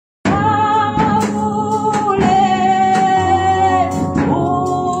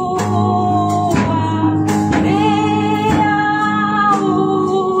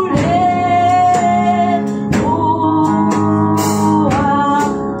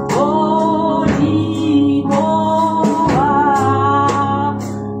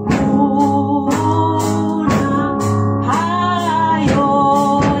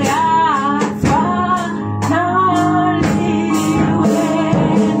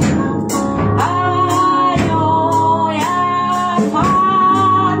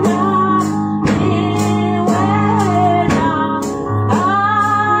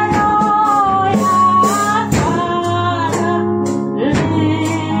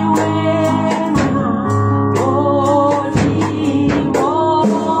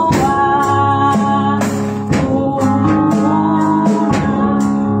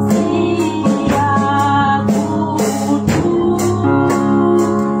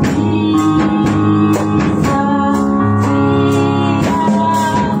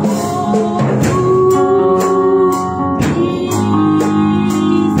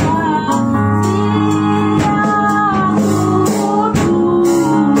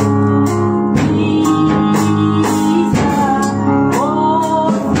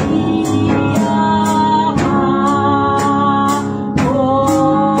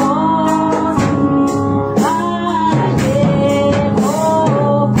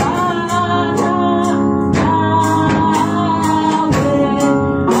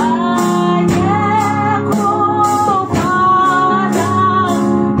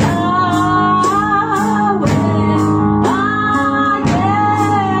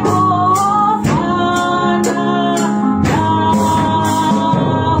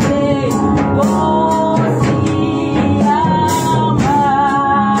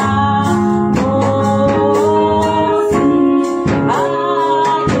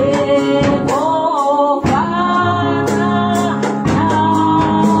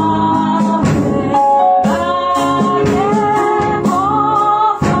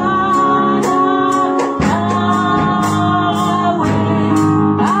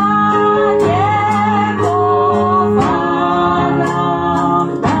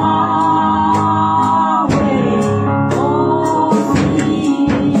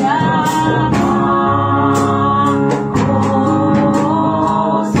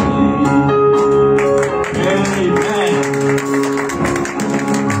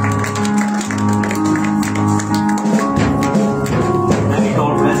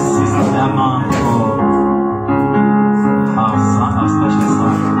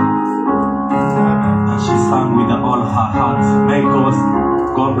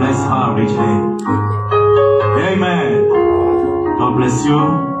God bless you.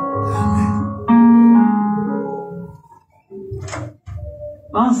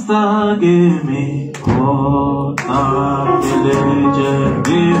 Master, give me all time religion,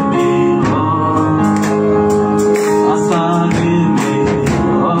 give me all. Master, give me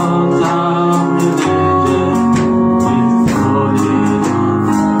all time religion, with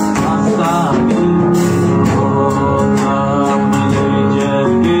holiness. Master, give me all time religion,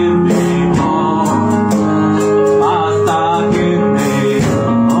 give me all. Master, give me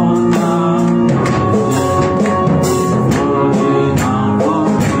all time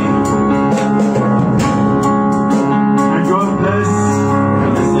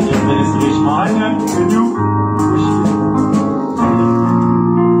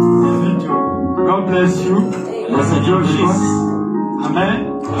God bless you. Blessed Joshua. Amen.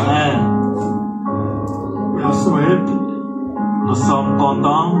 Amen. We are so happy. Nous sommes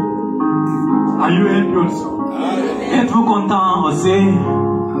contents. Are you happy also? Êtes-vous contents aussi?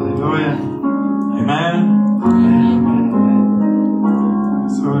 Hallelujah. Amen. Amen.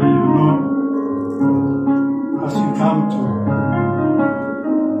 So you know, as you come to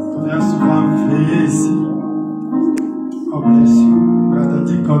us to come face, God bless you. Brother T,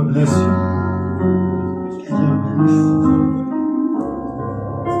 God bless you.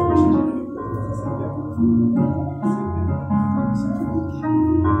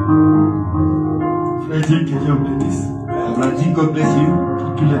 Freddy, que Dieu bénisse. Freddy, God bless you.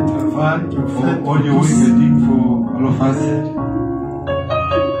 Pour tout le travail que vous faites. For all your work you're doing for all of us.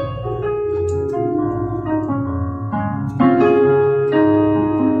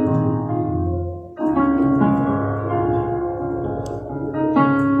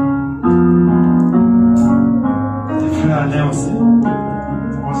 Alain aussi.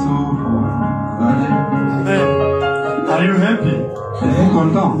 Also for Alain. Amen. Are you happy? Êtes-vous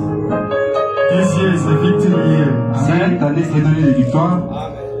content? This year is a victory year. Cette année, c'est l'année de victoire.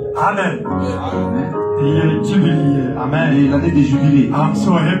 Amen. The year jubilee year. Amen. Et l'année des jubilés. I'm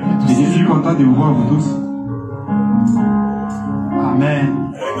so happy to Et je see suis you. content de vous voir vous tous. Amen.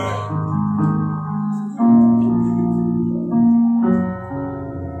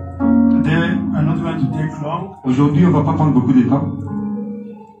 Today, I'm not going to take long. Aujourd'hui, on ne va pas prendre beaucoup de temps.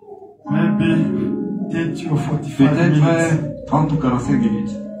 Maybe 30 or 45 minutes. Peut-être 30 ou 45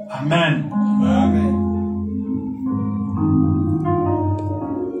 minutes. Amen.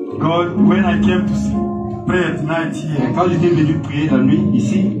 God, when I came to pray at night Et here, quand j'étais venu prier la nuit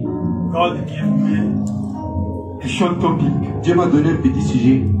ici, God gave me a short topic Dieu m'a donné un petit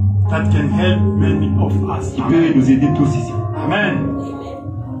sujet that can help many of us. qui peut nous aider tous ici. Amen.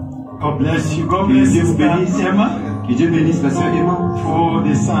 God bless you. God Que bless Dieu you, vous bénisse. Emma, Que Dieu bénisse la sœur Emma for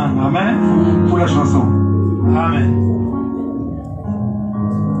the song. Amen. pour la chanson. Amen.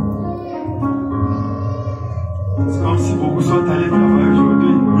 C'est comme si beaucoup sont allés travailler aujourd'hui.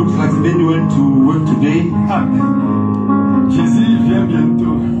 Looks like many went to work today. Amen. Jésus vient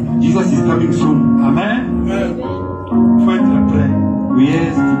bientôt. Jesus is coming soon. Amen. Faut être prêt. We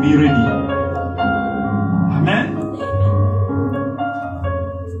have to be ready. Amen.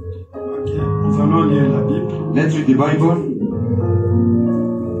 Ok, nous allons lire la Bible. Let's read the Bible.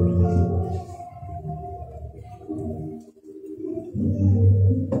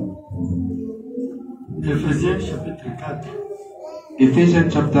 Éphésiens chapitre 4, Ephesians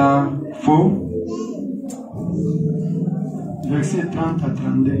chapter 4, versets 30 à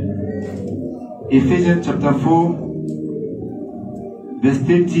 32. Ephesians chapter 4, verse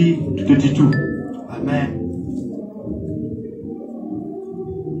 30 to 32. Amen.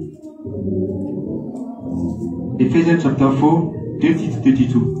 Ephesians chapter 4, 30 to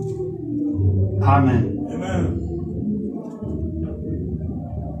 32. Amen.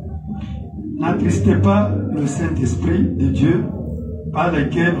 N'attristez pas le Saint-Esprit de Dieu par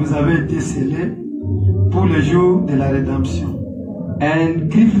lequel vous avez été scellés pour le jour de la rédemption. And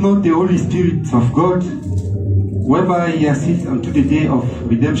grieve not the Holy Spirit of God, whereby ye are sealed unto the day of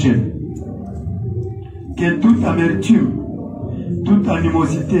redemption. Que toute amertume, toute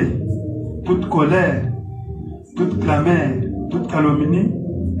animosité, toute colère, toute clameur, toute calomnie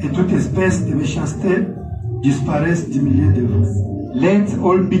et toute espèce de méchanceté disparaissent du milieu de vous. Let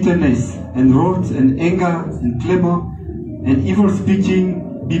all bitterness and wrath and anger and clamor and evil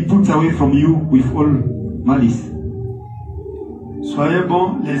speaking be put away from you with all malice. Soyez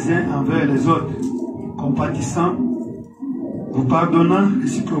bons les uns envers les autres, compatissants, vous pardonnant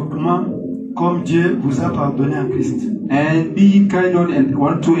réciproquement comme Dieu vous a pardonné en Christ. And be kind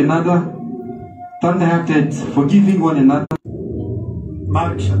one to another, tender-hearted, forgiving one another.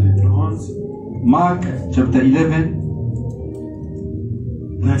 Marc chapitre 11, Mark chapter 11,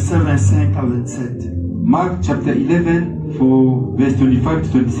 versets 25 à 27. Mark chapter 11 for verse 25 to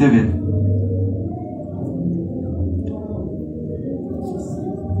 27.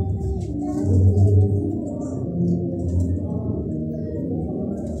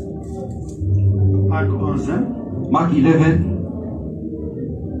 Marc 11, hein? Mark 11,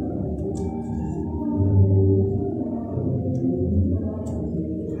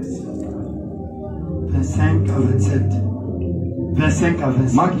 25 à 27. 25 à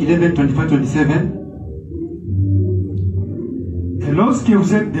 27. Mark 11, 25, 27. Et lorsque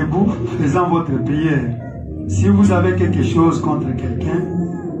vous êtes debout faisant votre prière, si vous avez quelque chose contre quelqu'un,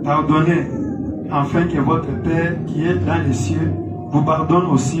 pardonnez, afin que votre Père qui est dans les cieux vous pardonne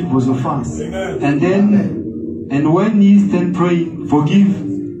aussi vos offenses. And when ye stand praying, forgive,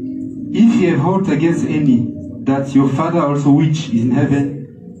 if ye have aught against any, that your Father also which is in heaven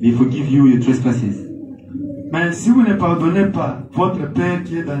may forgive you your trespasses. Mais si vous ne pardonnez pas, votre Père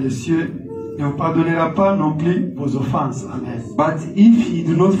qui est dans les cieux ne vous pardonnera pas non plus vos offenses. Amen. But if ye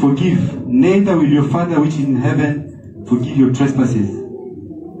do not forgive, neither will your Father which is in heaven forgive your trespasses.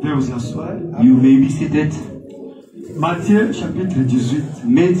 Veuillez vous asseoir. You may be seated. Matthieu chapitre 18,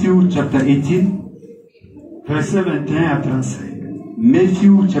 Matthew chapter 18. verset 21 à 35.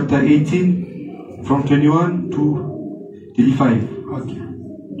 Matthew chapter 18 from 21 to 35. Ok.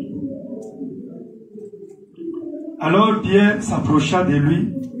 Alors Pierre s'approcha de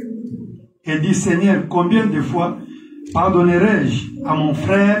lui et dit, Seigneur, combien de fois pardonnerai-je à mon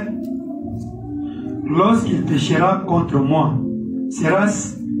frère lorsqu'il péchera contre moi?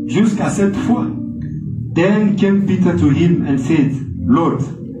 Sera-ce jusqu'à 7 fois? Then came Peter to him and said, Lord,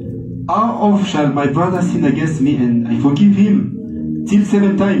 how oft shall my brother sin against me and I forgive him? Till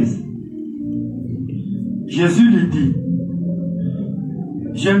 7 times? Jésus lui dit,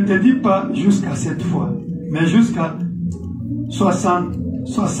 je ne te dis pas jusqu'à 7 fois, mais jusqu'à 70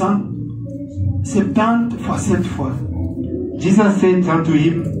 fois 7 fois. Jesus said unto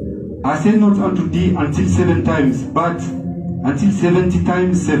him, I say not unto thee until 7 times, but until 70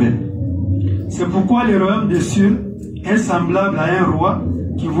 times 7. C'est pourquoi le royaume des cieux est semblable à un roi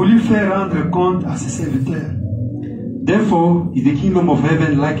qui voulut faire rendre compte à ses serviteurs. Therefore is the kingdom of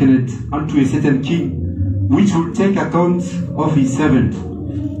heaven likened unto a certain king, which will take account of his servant.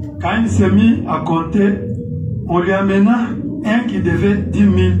 Quand il s'est mis à compter, on lui amena un qui devait 10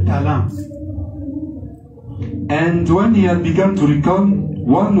 000 talents. And when he had begun to reckon,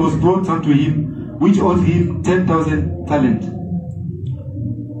 one was brought unto him, which owed him 10,000 talents.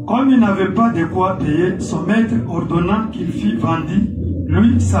 Comme il n'avait pas de quoi payer, son maître ordonna qu'il fît vendu,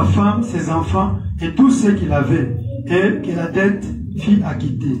 lui, sa femme, ses enfants et tout ce qu'il avait, et que la dette fît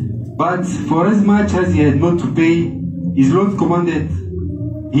acquitter. But for as much as he had not to pay, his Lord commanded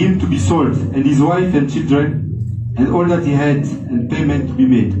him to be sold, and his wife and children, and all that he had, and payment to be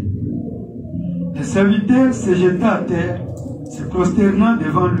made. Le serviteur se jeta à terre, se prosterna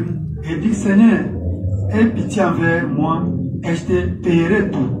devant lui, et dit, Seigneur, aie pitié envers moi, et je te payerai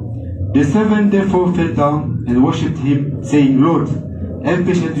tout. The servant therefore fell down and worshipped him, saying, Lord, have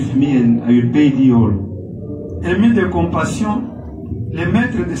patience with me, and I will pay thee all. Ému de compassion, le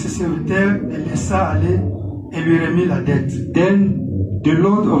maître de ses serviteurs le laissa aller et lui remit la dette. Then the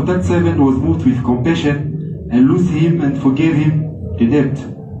Lord of that servant was moved with compassion, and loosed him and forgave him the debt.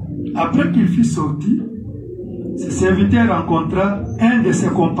 Après qu'il fut sorti, ce serviteur rencontra un de ses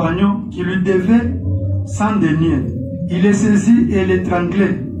compagnons qui lui devait 100 deniers. Il le saisit et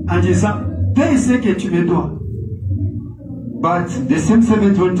l'étranglait en disant, paye ce que tu me dois. But the same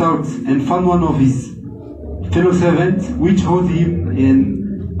servant went out and found one of his fellow servants, which owed him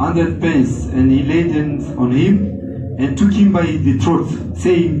 100 pence, and he laid hands on him and took him by the throat,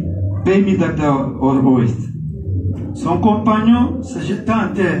 saying, pay me that thou owest. Son compagnon se jeta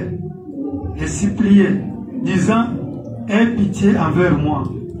en terre, le suppliait, disant, aie pitié envers moi,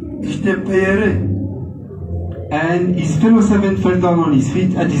 et je te payerai. And his fellow servant fell down on his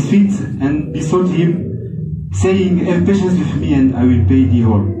feet, at his feet, and besought him, saying, have patience with me, and I will pay thee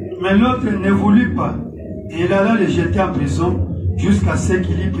all. Mais l'autre ne voulut pas, et il alla le jeter en prison jusqu'à ce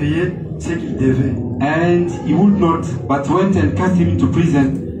qu'il y payait ce qu'il devait. And he would not, but went and cast him into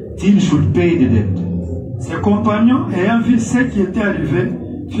prison, till he should pay the debt. Ses compagnons, ayant vu ce qui était arrivé,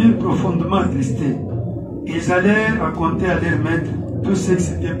 furent profondément attristés. Ils allèrent raconter à leur maître tout ce qui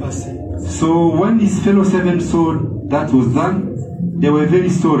s'était passé. So when his fellow servants saw that was done, they were very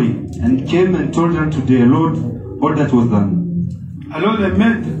sorry, and came and told unto their Lord all that was done. Alors le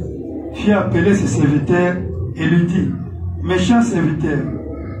maître fit appeler ses serviteurs et lui dit, méchant serviteur,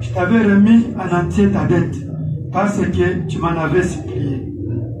 je t'avais remis en entier ta dette, parce que tu m'en avais supplié.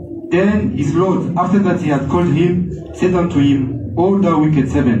 Then his Lord, after that he had called him, said unto him, O thou wicked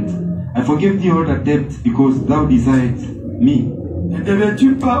servant, I forgave thee all that debt because thou desired me. Ne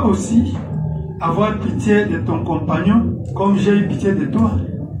devais-tu pas aussi avoir pitié de ton compagnon comme j'ai eu pitié de toi?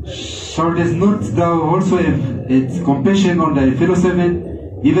 Shouldest not thou also have had compassion on thy fellow servant,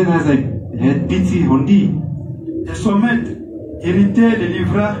 even as I had pity on thee? Et son maître, irrité, le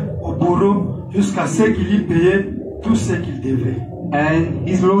livra au bourreau jusqu'à ce qu'il y payait tout ce qu'il devait. And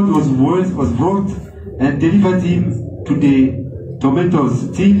his Lord was brought and delivered him to the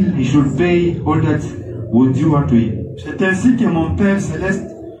tormentors till he should pay all that was due unto him. C'est ainsi que mon Père céleste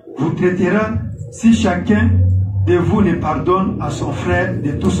vous traitera si chacun de vous ne pardonne à son frère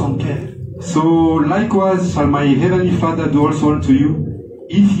de tout son cœur. So likewise shall my heavenly Father do also unto you,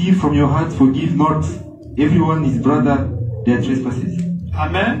 if ye from your heart forgive not everyone his brother their trespasses.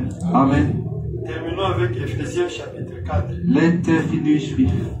 Amen. Amen. Terminons avec Ephésiens chapitre 4. Let's finish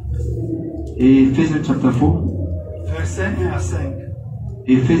with Ephesians chapter 4. Versets 1 à 5.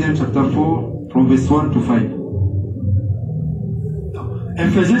 Ephesians chapter 4 from verse 1 to 5.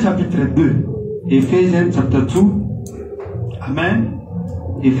 Ephésiens chapitre 2. Ephesians chapter 2. Amen.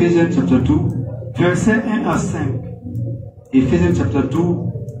 Ephesians chapter 2. Versets 1 à 5. Ephesians chapter 2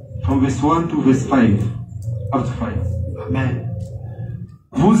 from verse 1 to verse 5. Up to 5. Amen.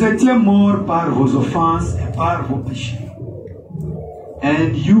 Vous étiez morts par vos offenses et par vos péchés.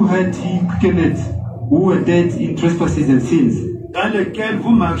 And you had he quickened who were dead in trespasses and sins, dans lesquels vous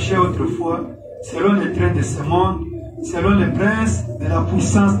marchez autrefois, selon les trains de ce monde, selon les princes de la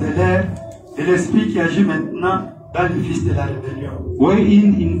puissance de l'air, et l'esprit qui agit maintenant dans le fils de la rébellion.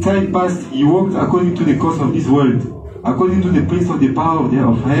 wherein in time past you walked according to the course of this world, according to the prince of the power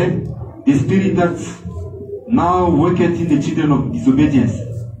of air, the spirit that now worketh in the children of disobedience.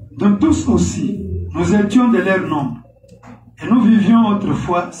 Donc tous aussi, nous étions de leur nombre, et nous vivions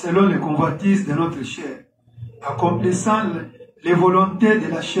autrefois selon les convoitises de notre chair, accomplissant les volontés de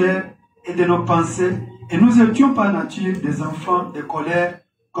la chair et de nos pensées, et nous étions par nature des enfants de colère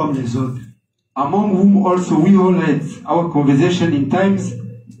comme les autres. Among whom also we all had our conversation in times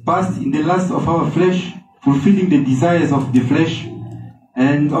past in the lust of our flesh, fulfilling the desires of the flesh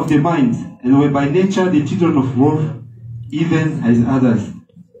and of the mind, and were by nature the children of wrath, even as others.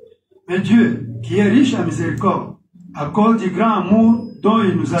 Mais Dieu, qui est riche en miséricorde, à cause du grand amour dont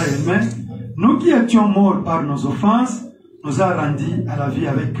il nous a aimés, nous qui étions morts par nos offenses, nous a rendus à la vie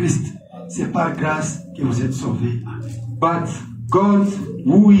avec Christ. C'est par grâce que vous êtes sauvés. But God,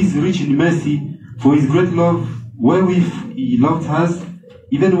 who is rich in mercy, for his great love, wherewith he loved us,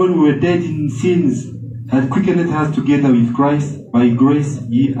 even when we were dead in sins, hath quickened us together with Christ. By grace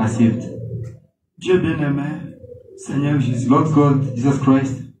ye are saved. Dieu bien-aimé, Seigneur Jésus, Lord God, Jesus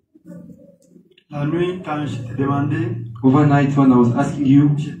Christ, la nuit quand je te demandais, overnight when I was asking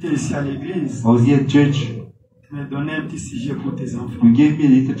you, j'étais ici à l'église, I was here at church, tu m'as donné un petit sujet pour tes enfants. you gave me a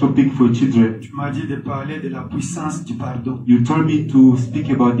little topic for children. Tu m'as dit de parler de la puissance du pardon. You told me to speak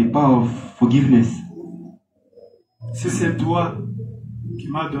about the power of forgiveness. Si c'est toi qui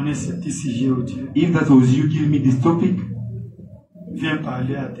m'as donné ce petit sujet, oh Dieu, If that was you give me this topic, viens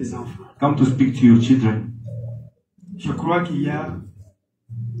parler à tes enfants. come to speak to your children. Je crois qu'il y a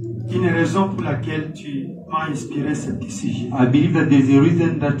une raison pour laquelle tu m'as inspiré ce petit sujet. I believe that there's a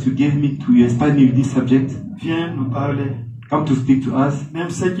reason that you gave me to inspire me with this subject. Viens nous parler. Come to speak to us. Même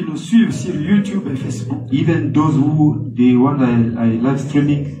ceux qui nous suivent sur YouTube et Facebook, Even those who, the one I live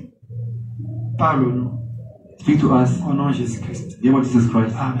streaming, parle-nous. speak to us. Au nom de Jésus-Christ. In the name of Jesus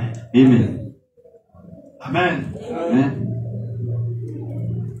Christ. Amen. Amen. Amen. Amen.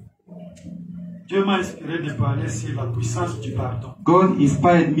 Dieu m'a inspiré de parler sur la puissance du pardon. God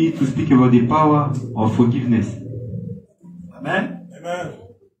inspired me to speak about the power of forgiveness. Amen. Amen.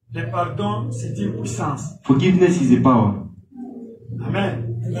 Le pardon, c'est une puissance. Forgiveness is a power.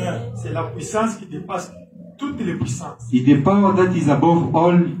 Amen. Amen. C'est la puissance qui dépasse toutes les puissances. It's the power that is above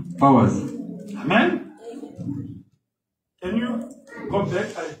all powers. Amen. Can you go back?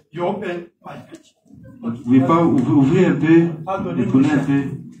 You open my page. Vous pouvez pas ouvrir un peu, retourner un peu.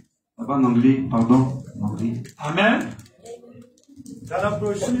 Là-bas en anglais, pardon, en anglais. Amen. Dans la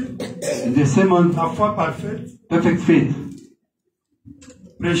brochure, The sermon, la foi parfaite, perfect faith,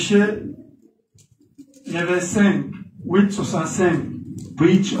 prêché le 25, 865,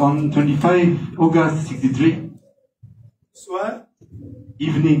 preached on 25 August 63, soit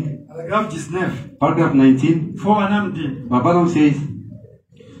evening, paragraphe 19. paragraph 19. Fowanam dit, Babylon says,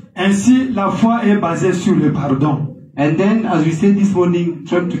 ainsi la foi est basée sur le pardon. and then as we said this morning,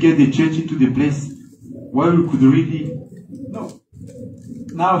 trying to get the church into the place where we could really, No.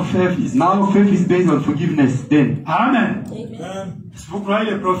 Now faith is based on forgiveness. Then, Amen. Vous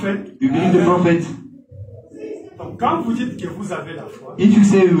croyez les prophètes? you believe the prophet? Donc quand vous dites que vous avez la foi, If you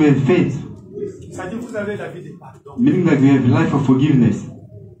say we have faith, ça dit que vous avez la vie de pardon. meaning that we have life of forgiveness.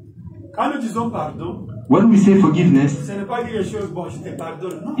 Quand nous disons pardon, When we say forgiveness, ce n'est pas quelque chose, bon, je te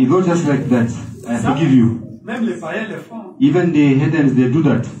pardonne, non. it's not just like that. I forgive you. Même les païens le font. Even the heathens, they do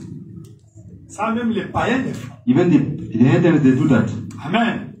that. Ça, même les païens le font. Even the heathens, they do that.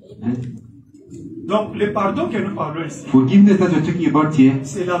 Amen. Donc, le pardon que nous parlons ici, Forgiveness that we're talking about here,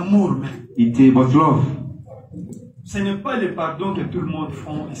 c'est l'amour même. it's about love. Ce n'est pas le pardon que tout le monde fait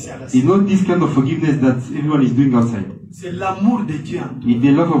ici à la It's scène. not this kind of forgiveness that everyone is doing outside. C'est l'amour de Dieu en toi. It's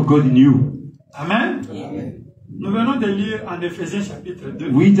the love of God in you. Amen. Nous venons de lire en Éphésiens chapitre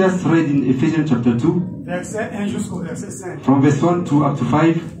 2, We just read in Ephesians chapter 2, verset 1 jusqu'au verset 5. from verse 1 to up to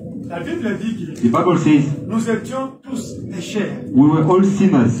 5, La Bible dit que the Bible says, nous étions tous pécheurs. we were all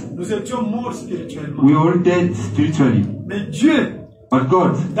sinners. Nous étions morts spirituellement. We were all dead spiritually. Mais Dieu, But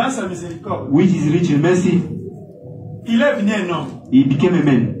God, dans sa miséricorde, which is rich in mercy, il est venu un homme. He became a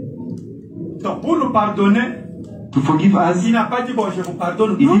man Donc, pour nous pardonner, to forgive us. il n'a pas dit, bon, je vous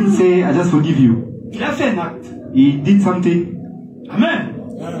pardonne. He Non, didn't say, I just forgive you. il a fait un acte. He did something. Amen.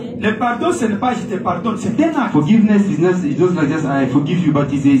 Le pardon, ce n'est pas je te pardonne, c'est un acte. Forgiveness is not like just I forgive you,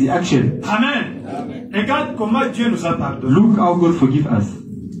 but it's an action. Amen. Regarde comment Dieu nous a pardonné. Look how God forgive us.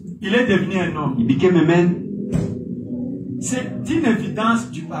 Il est devenu un homme. He became a man. C'est une évidence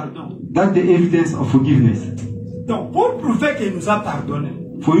du pardon. That's the evidence of forgiveness. Donc, pour prouver qu'il nous a pardonné,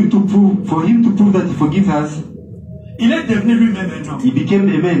 For him to prove that he forgives us, il est devenu lui-même un homme. he became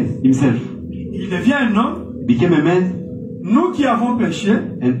a man himself. Il devient un homme. He became a man, Nous qui avons péché,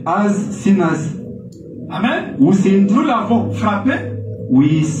 and as sinners amen, who sinned, nous l'avons frappé,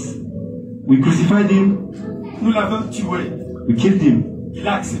 we crucified him, nous l'avons tué. we killed him. Il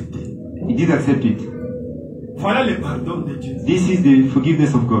a accepté. He did accept it. Voilà le pardon de Dieu. This is the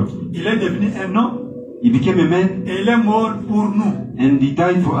forgiveness of God. Il est devenu un homme He became a man, et il est mort pour nous. and he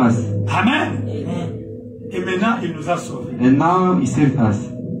died for us. Amen. Et maintenant, il nous a sauvés. And now he saved us.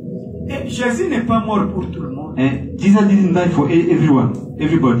 Et Jésus n'est pas mort pour tout le monde. And Jesus didn't die for everyone,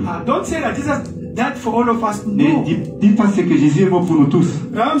 everybody. Don't say that Jesus died for all of us. Ne No. dites pas que Jésus est mort pour nous tous.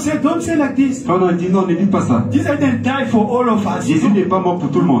 Abraham said, don't say like this. Quand on dit non, ne dites pas ça. Jesus didn't die for all of us. Jésus n'est pas mort pour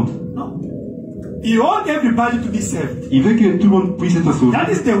tout le monde. No. He wants everybody to be saved. Il veut que tout le monde puisse être sauvé.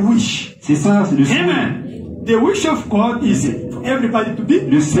 That is the wish. C'est ça, c'est le souhait. Amen. The wish of God is for everybody to be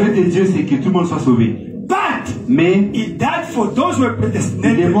Le souhait de Dieu, c'est que tout le monde soit sauvé. But Mais He died for those who were il est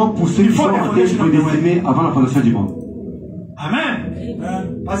predestinated mort pour ceux qui sont before the en foundation of the world. prédestinés avant la fondation du monde.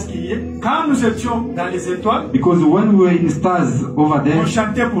 Amen. Parce que quand nous étions dans les étoiles, Because when we were in stars over on there,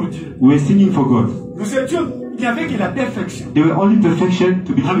 chantait pour Dieu. we were singing for God. Nous étions, il n'y avait que la perfection. There were only perfection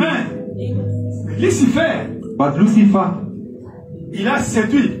to be true. Amen. Mais Lucifer, But Lucifer, il a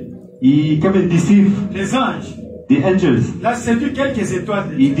séduit he came and deceived les anges. the angels. Il a séduit quelques étoiles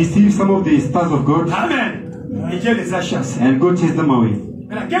de He Dieu. deceived some of the stars of God, Amen. Et Dieu les a chassés. and God chased them away.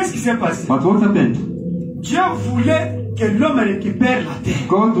 Maintenant, qu'est-ce qui s'est passé? But what happened? Dieu voulait que l'homme récupère la terre.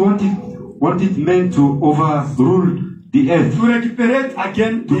 God wanted men to overrule the earth, Pour récupérer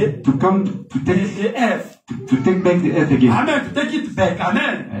again to come to the earth. take back the earth again. Amen. To take it back.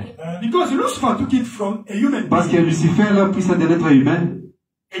 Amen. Because Lucifer took it from a human Parce que being. Lucifer là puissant de l'être humain,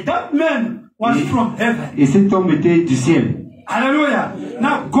 And that man was from heaven. et cet homme était du ciel. Hallelujah.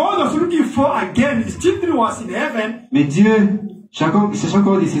 Now God was looking for again. His children was in heaven. Mais Dieu, chacun de ses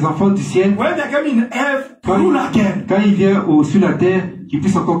enfants du ciel, When they come in earth, to rule again. quand il vient sur la terre, qu'il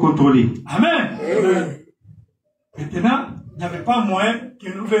puisse encore contrôler. Amen. Maintenant, il n'y avait pas moyen que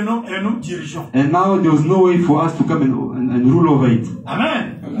nous venions et nous dirigeons. And now there was no way for us to come and rule over it.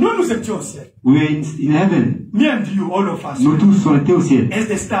 Amen. Nous étions au ciel. We were in heaven. Me and you, all of us. Nous tous, on était au ciel. As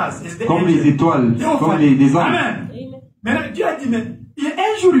the stars, as the Comme angels. les étoiles, comme les anges. Amen. Maintenant, Dieu a dit, mais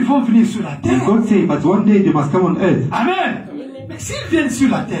un jour ils vont venir sur la And terre. God said, but one day they must come on earth. Amen. Mais s'ils viennent sur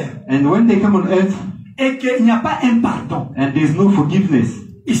la terre And when they come on earth, et qu'il n'y a pas un pardon, and there's no forgiveness,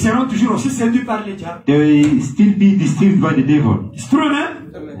 ils seront toujours aussi séduits par le diable. they will still be deceived by the devil. It's true, hein?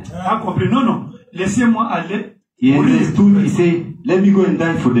 Ah, compris? Non, non. Laissez-moi aller. He mourir. understood, he said, let me go and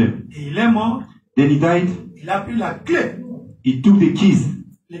die for them. Et il est mort. Then he died, Il a pris la clé. he took the keys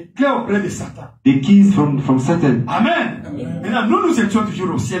Les clés auprès de Satan. from Satan. Amen. Maintenant, nous étions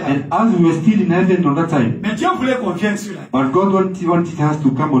toujours au ciel. And as we were still in heaven on that time, Mais Dieu voulait qu'on vienne sur la terre. but God wanted us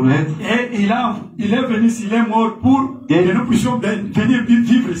to come on earth. Et il est venu, s'il est mort, pour que nous puissions venir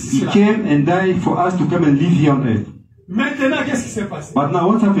vivre ici. He sur la came and died for us to come and live here on earth. Maintenant, qu'est-ce qui s'est passé? But now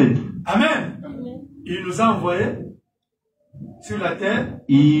what happened? Amen. Il nous a envoyés sur la terre.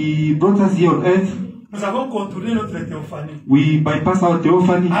 He brought us here on earth. Nous avons contourné notre théophanie. We bypassed our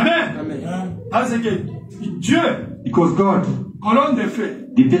theophany. Amen. Parce que Dieu, Because God, colonne de feu,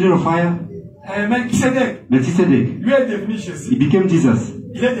 the pillar of fire, Melchizedek, Melchizedek, lui est devenu he Jésus. became Jesus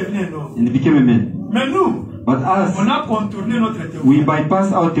Il est devenu un homme. and he became a man. Mais nous, But us, on a contourné notre we théorie.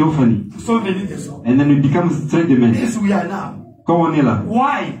 bypass our theophany Nous sommes venus des hommes. and then we become straight the man. Yes, we are now. Comme on est là.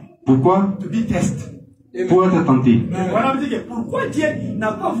 Why? Pourquoi? To be tested. Pour être tenté. Voilà, me dit que pourquoi Dieu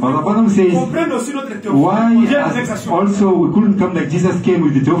n'a pas But the voulu Bible says, comprendre aussi notre théorie? why Dieu avec sa chose. also we couldn't come like Jesus came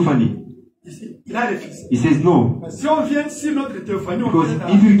with the theophany? Il a refusé. He says no. Si on vient sur notre théophanie, Because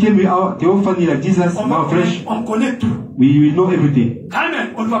if we came with our theophany like Jesus, now fresh, on connaît tout. we will know everything. Amen.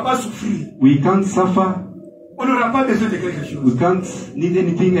 On ne va pas souffrir. We can't suffer. On n'aura pas besoin de quelque chose. We can't need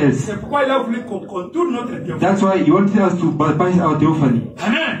anything else. C'est pourquoi il a voulu qu'on contourne notre théophanie. That's why he wanted us to bypass our theophany.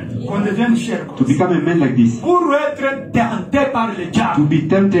 Amen. Qu'on devienne cher. To become a man like this. Pour être tenté par le diable. To be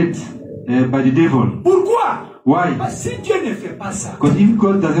tempted by the devil. Pourquoi? Why? Parce que si Dieu ne fait pas ça, Because if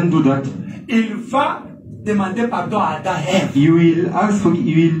God doesn't do that, il va demander pardon à Adam et Ève. he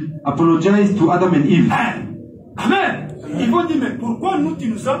will apologize to Adam and Eve. Amen. Ils vont dire, mais pourquoi nous, tu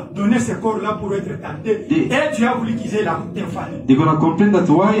nous as donné ce corps-là pour être tentés et tu as voulu qu'ils aient la théophanie? They're going to complain that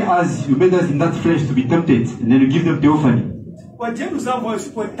why as you made us in that flesh to be tempted, and then you give them theophany. Dieu nous a envoyé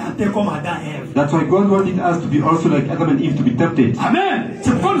pour être tentés comme Adam et Ève. That's why God wanted us to be also like Adam and Eve to be tempted. Amen.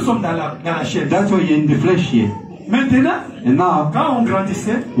 C'est pourquoi nous sommes dans la chair. That's why you're in the flesh here. Maintenant, And now, quand on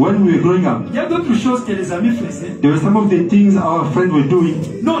grandissait, when we were growing up, il y a d'autres choses que les amis faisaient. there were some of the things our friends were doing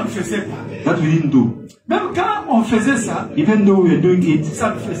Non, on ne faisait pas. that we didn't do. Même quand on faisait ça, Even though we were doing it,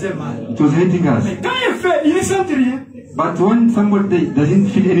 ça nous faisait mal. it was hurting us. Mais quand il fait, il ne sent rien. But when somebody doesn't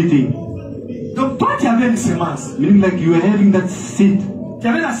feel anything, Donc toi, tu avais une semence. meaning like you were having that seed, Tu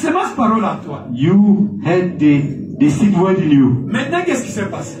avais la semence parole en toi. you had the seed word in you. Maintenant, qu'est-ce qui s'est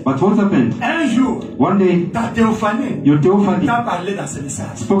passé? But what happened? Un jour, One day, ta théophanie your theophany t'a parlé dans ce message.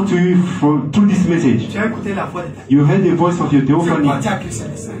 spoke to you through this message. Tu as écouté la voix de ta You heard the voice of your C'est theophany. pourquoi tu as cru ce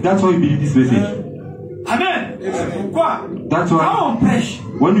message. That's why you believe this message. Amen. Pourquoi? That's why Quand on prêche,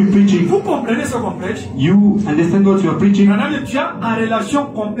 when you're preaching, vous comprenez ce qu'on prêche? you understand what you are preaching. Maintenant, tu es en relation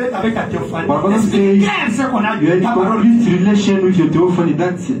complète avec ta théophanie. But what I'm Explique saying, bien ce qu'on a you are dit, in ta parole. complete relation with your theophany.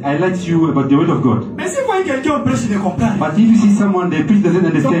 That highlights you about the word of God. Mais si vous voyez quelqu'un au prêche, il ne comprend pas. But if you see someone, the priest doesn't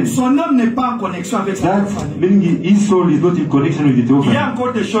Donc, understand. son âme n'est pas en connexion avec sa That théophanie. meaning his soul is not in connection with the Il y theophany. a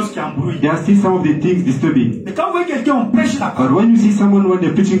encore des choses qui embrouillent. There are still some of the things disturbing. Mais quand vous voyez quelqu'un, on prêche la But parole, when you see someone when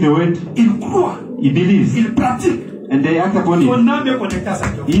they're preaching the word, il croit, he believes il pratique. and they act upon it. Son âme est connectée à sa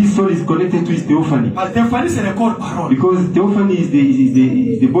théophanie. His soul is connected to his theophany. La théophanie, c'est le corps parole. Because theophany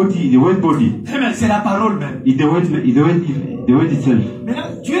is the body, the word body. Amen, c'est la parole même. Is the word itself. Maintenant,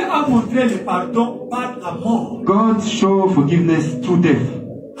 Dieu a montré le pardon par la mort. God show forgiveness through death.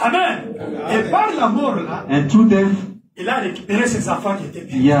 Amen. Et par la mort là, And through death, il a récupéré ses enfants qui étaient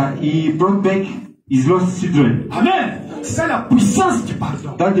perdus. yeah, he brought back his lost children. Amen. C'est ça la puissance du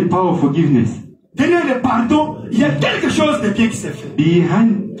pardon. That's the power of forgiveness. Derrière le pardon, il y a quelque chose de bien qui s'est fait.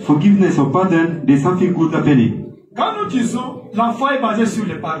 Behind forgiveness or pardon, there's something good happening. Quand nous disons l'enfant est basé sur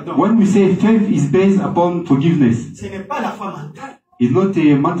le pardon, When we say faith is based upon forgiveness, ce n'est pas la foi mentale. it's not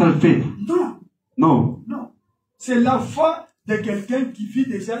a mental faith. Non, No. non. C'est la foi de quelqu'un qui vit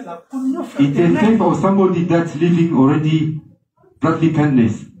déjà la communion It's a faith fraternelle. of somebody that's living already brotherly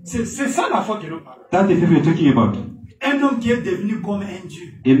kindness. C'est ça la foi que nous parlons. That's the faith we're talking about. Un homme qui est devenu comme un Dieu,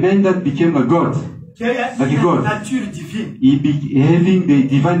 A man that became a God, qui a Like une God. nature divine, having the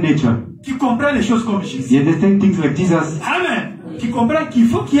divine nature. qui comprend les choses comme Jésus. He understands things like Jesus. Amen. Qui comprend qu'il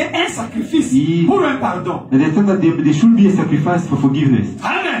faut qu'il y ait un sacrifice Il- pour un pardon. Understand that there should be a sacrifice for forgiveness.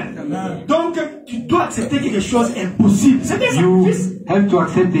 Amen. Donc, tu dois accepter quelque chose d'impossible. C'est un You sacrifice. have to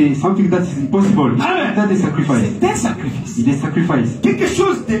accept something that is impossible. Amen. That's a sacrifice. C'est un sacrifice. It's a sacrifice. Quelque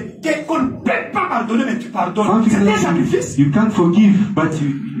chose qu'on ne peut pas pardonner, mais tu pardonnes. Something C'est un that sacrifice. you can't forgive, but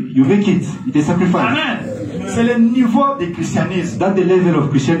you make it. It's a sacrifice. Amen. C'est le niveau du christianisme. That's the level of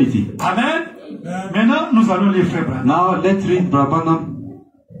Christianity. Amen. Maintenant, nous allons lire Frère Branham. Now let's read Brabhanam,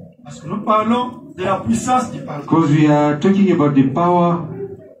 Parce que nous parlons de la puissance du pardon. because we are talking about the power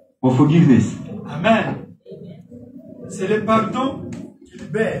of forgiveness. Amen. C'est le pardon qui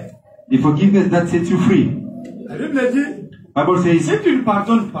libère. The forgiveness that sets you free. La Bible dit, Bible says, si tu ne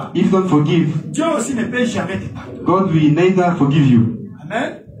pardonnes pas, if you don't forgive, Dieu aussi ne peut jamais te pardonner. God will neither forgive you.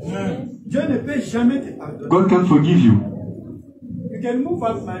 Amen. Dieu ne peut jamais te pardonner. God can't forgive you. You can move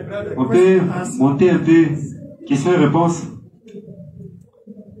up, my brother. On peut Question, answer. monter un peu. Question et réponse.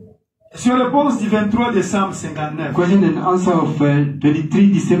 Sur réponse du 23 décembre 59. Question and answer of 23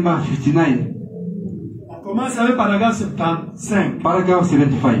 December 59. On commence avec paragraphe 75. Paragraph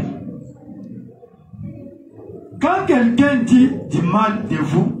 75. Quand quelqu'un dit du mal de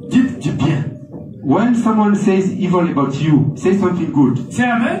vous, dites du bien. When someone says evil about you, say something good. C'est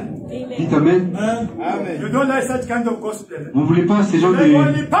Amen. Dites Amen. You don't like such kind of gospel. Vous ne voulez pas ces genres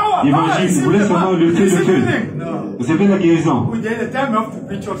d'évangile. Vous voulez seulement le fait. Vous avez la guérison.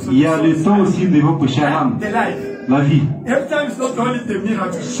 Il y a le temps aussi où nous devons prêcher à l'âme. La vie. Chaque jour,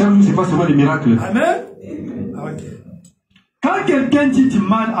 ce n'est pas seulement les miracles. Amen. Quand quelqu'un dit du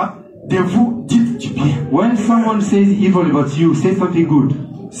mal de vous, dites du bien. When someone says evil about you, say something good.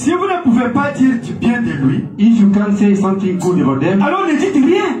 Si vous ne pouvez pas dire du bien de lui, if you can't say something good about them, alors ne dites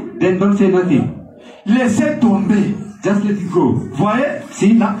rien. Then don't say nothing. Laissez tomber. Just let it go. Voyez?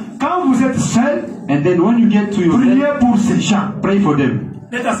 See? Là, quand vous êtes seul, and then when you get to your priez pour ces gens. Pray for them.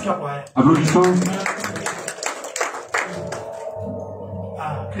 Let us go. Applaudissons.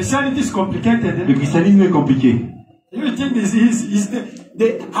 Christianity is complicated. Le christianisme est compliqué. You think this is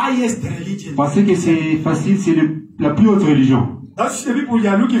the highest religion? Pensez que c'est facile, c'est la plus haute religion.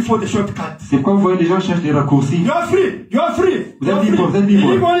 C'est pourquoi vous voyez les gens cherchent des raccourcis. You are free. You are free. Vous êtes libre, vous êtes libre.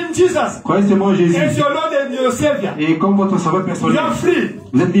 Believe in Jesus. Croyez seulement en Jésus. As your Lord and your Savior. Et comme votre sauveur personnel. You are free.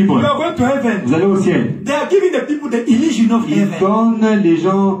 Vous êtes libre. You are going to heaven. Vous allez au ciel. They are giving the people the illusion of heaven. Ils donnent les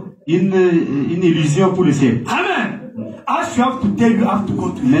gens une illusion pour le ciel. Amen. As you have to tell you have to go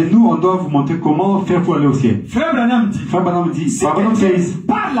to heaven. Mais nous, on doit vous montrer comment faire pour aller au ciel. Frère Branham dit. Frère Branham dit. Branham says.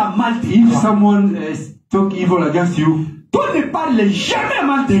 Parle mal de if someone talk evil against you, toi ne parles jamais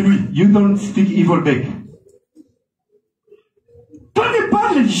mal de lui. You don't speak evil back. Toi ne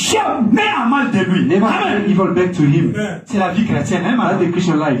parles jamais mal de lui. Never say evil back to him. C'est la vie chrétienne, hein, that's the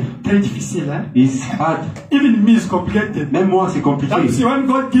Christian life. Très difficile, hein. It's hard. Even me is complicated. Même moi, c'est compliqué. That's when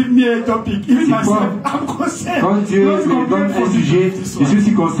God give me a topic, even myself, I'm concerned. Quand Dieu me donne un sujet, je suis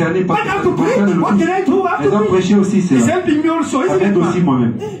aussi concerné par ce qui concerne le tout. Mais donc prêcher aussi, c'est ça. Ça m'aide aussi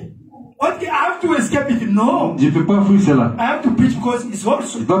moi-même. Okay, I have to escape it. No. Je ne peux pas fuir cela. I have to preach because it's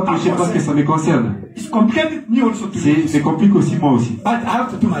also. Je dois prêcher parce que ça me concerne. It's complicated me also to. C'est compliqué aussi moi aussi. But I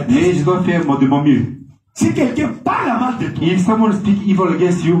have to do my best. Mais je dois faire de mon mieux. Si quelqu'un parle mal de toi. If someone speak evil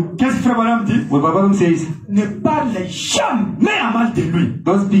against you, qu'est-ce que Frère Branham dit? What Branham says. Ne parle jamais mal de lui.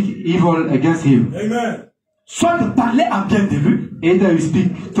 Don't speak evil against him. Amen. Soit de parler en bien de lui. Either you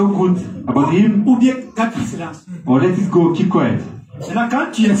speak too good about him. Ou bien garde le silence. Or let it go, keep quiet. Maintenant,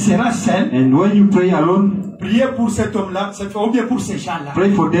 quand tu seras seul, and when you pray alone, priez pour cet homme-là, cette fois, ou bien pour ces gens-là.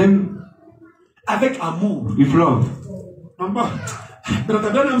 Pray for them avec amour. With love. Brother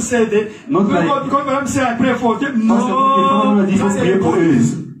Branham said, not like, quand Branham said, I pray for them. Non, ça c'est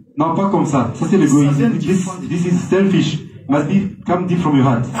l'égoïsme. Non, pas comme ça. Ça c'est l'égoïsme. This is selfish. Must be come deep from your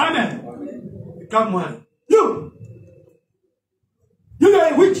heart. Amen. Come on. You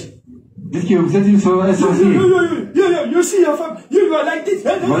are a witch. Dites que vous êtes une sorcière. You see your femme. You are like this.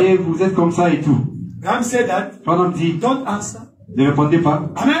 Voyez, vous êtes comme ça et tout. Branham said that. Branham dit. Don't answer. Ne répondez pas.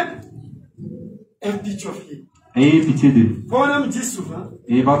 Amen. Have pity of him. Ayez pitié d'eux. Branham dit souvent.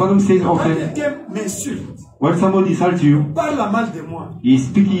 Et Branham says often. Quand quelqu'un m'insulte. When somebody insults you, parle mal de moi. He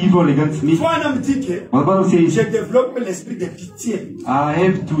speak evil against me. Branham dit que. Branham says. Je développe l'esprit de pitié. I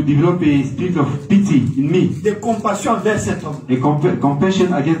have to develop a spirit of pity in me. De compassion envers cet homme. A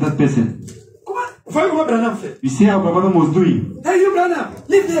compassion against that person. Voyez comment Branham fait. You see how Branham was doing. Hey, you Branham,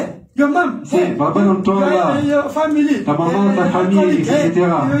 live there. Your mom. Hey, Branham, toi là. Your family. Ta maman, ta famille, etc.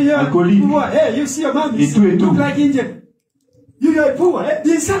 Alcoolique. Hey, you see your mom. Et tout et tout. Look like Indian. You are poor.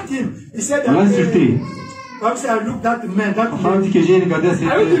 They insult him. He said that. On l'a insulté. I look that man. Enfin, on dit que j'ai regardé cette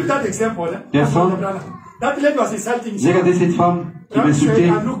I will give that example. Personne. That lady was insulting. J'ai regardé cette femme qui m'insultait.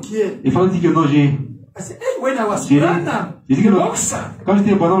 Et Fran dit que non, j'ai. When I was Branham, the boxer. Quand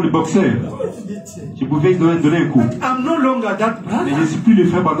j'étais Branham, le boxeur, je pouvais donner un coup. I'm no longer that Branham. Mais je ne suis plus le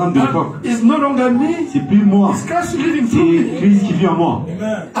frère Branham de l'époque. It's no longer me. C'est plus moi. It's Christ living C'est through me. Christ qui vit en moi.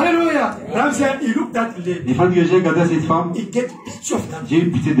 Alléluia. Branham said, he looked at the lady. Et Fran dit que j'ai regardé cette femme. He get picture of that. J'ai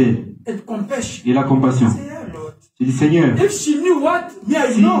eu pitié d'elle. And compassion. Et la compassion. J'ai dit Seigneur. If she knew what me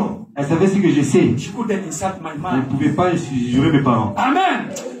I know. Elle savait ce que je sais. She couldn't insult my mom. Elle ne pouvait pas jurer mes parents. Amen.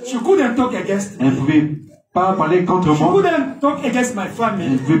 She couldn't talk against me. Elle ne pouvait pas parler contre moi. She couldn't talk against my family.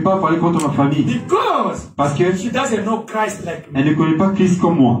 Elle ne pouvait pas parler contre ma famille. Because parce que she doesn't know Christ like me. Elle ne connaît pas Christ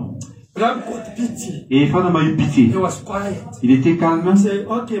comme moi. Et Fran m'a eu pitié. He was quiet. Il était calme. Said,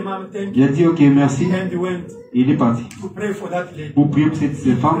 okay, mom, thank you. Il a dit ok, merci. And he went. Et il est parti. To pray for that lady. Pour prier pour cette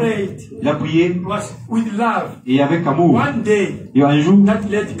femme. Il a prié. With love. Et avec amour. One day. Et un jour. That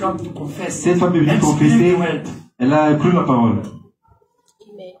lady come to confess. Cette femme est venue confesser. Elle a cru la parole.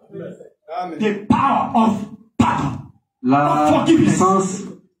 The power of pardon. La puissance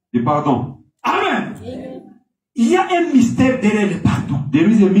du pardon. Amen. Il y a un mystère derrière le pardon. There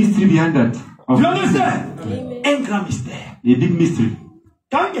is a mystery behind that. You understand? Un grand mystère. A big mystery.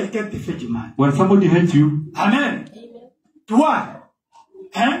 Quand quelqu'un te fait du mal, when somebody hurts you, amen, toi,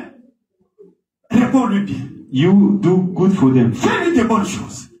 hein, réponds-lui bien. you do good for them. Fais-lui de bonnes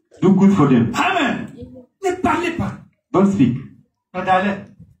choses. Do good for them. Amen. Ne parlez pas. Don't speak.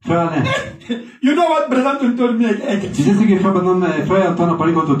 Frère Alain, you know what Brother Antoine told me? tu sais ce que frère Antoine a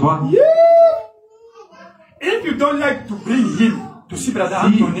parlé contre toi? Yeah. If you don't like to bring him to see Brother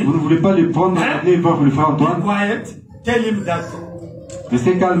Si Antoine, vous ne voulez pas le prendre, allez voir le frère be Antoine. quiet. Tell him that.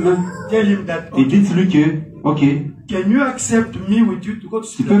 Restez calme Tell him that. et dites-lui que, ok, Can you accept me with you to go to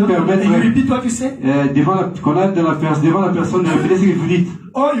see tu peux me Brother Antoine? permettre And you repeat what you say? devant la personne, répétez ce que vous dites.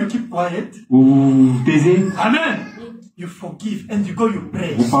 Or you keep quiet. Vous vous taisez, Amen. You forgive and you go, you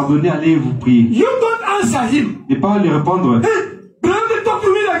pray. vous pardonnez, allez vous priez. You don't answer him. Et pas lui répondre. Hey, brother, talk to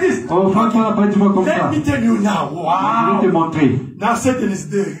me like this. Oh, frère Antoine a parlé de moi comme Let ça. me tell you now. Je vais te Wow. montrer. Now Satan is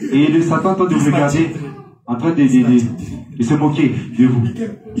there. Et le Satan est en train de vous regarder, en train de se moquer de vous.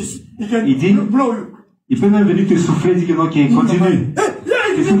 He can Il dit, blow you. il peut même venir te souffler, dire que non, qu'il continue.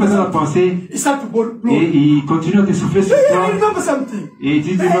 Il souffle dans la pensée, He start to blow et you. il continue à te souffler sur Hey, toi, remember something. et il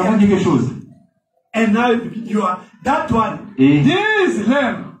dit de vraiment quelque chose. And now you are that one. Et This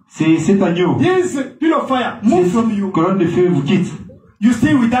lamb, c'est cet agneau, this pillar of fire, move from cette you. colonne de feu vous quitte, You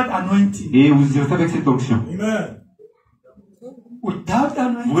stay with that anointing. et vous restez avec cette onction. Amen. Without Vous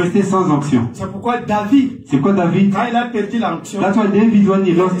anointing. restez sans onction. C'est pourquoi David, C'est quoi David? quand il a perdu l'onction, That's why David, when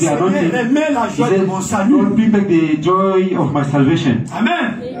he lost the Seigneur, anointing, remets la he joie de said, mon salut. Lord, bring back the joy of my salvation.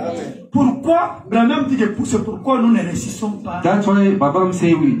 Amen. Pourquoi, Branham dit que c'est pourquoi nous ne réussissons pas. That's why Baba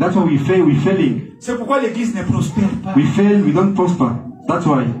say, that's why we fail, we're failing. C'est pourquoi l'église ne prospère pas. We fail, we don't prosper. That's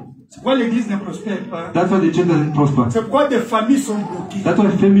why. C'est pourquoi l'église ne prospère pas. That's why the church doesn't prosper. C'est pourquoi des familles sont bloquées. That's why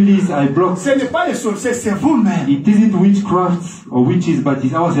families are blocked. Ce n'est pas les sorciers, c'est vous-même. It isn't witchcraft or witches, but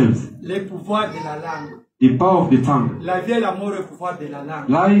it's ourselves. Les pouvoirs de la langue. The power of the tongue. La vie et la mort est le pouvoir de la langue.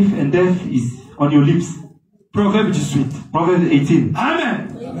 Life and death is on your lips. Proverbe 18. Proverbs 18. Amen.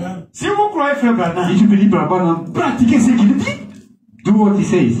 Si vous croyez, frère Branham, If you believe Brabant, pratiquez ce qu'il dit. do what he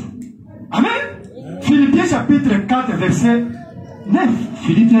says. Amen. Philippiens chapitre 4, verset 9.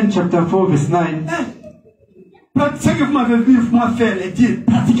 Philippians chapter 4 verse 9. Ce que vous m'avez vu moi faire et dire,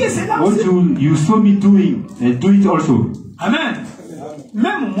 pratiquez cela What aussi. you saw me doing, do it also. Amen.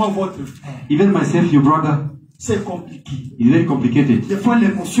 Même moi, votre frère, Even myself, your brother, c'est compliqué. it's very complicated. Des fois,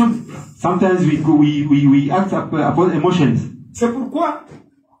 l'émotion me prend. Sometimes we act upon emotions. C'est pourquoi,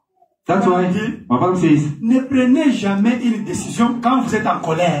 That's why Brabant says, ne prenez jamais une décision quand vous êtes en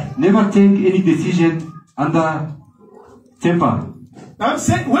colère. never take any decision under temper. Bible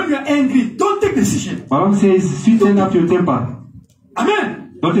says, when you are angry, don't take decision. Brabant says, sweeten up your temper.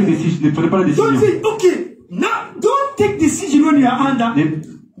 Amen. Don't take decision. Ne prenez pas la Don't décision. say, okay, now don't take decision when you are under Ne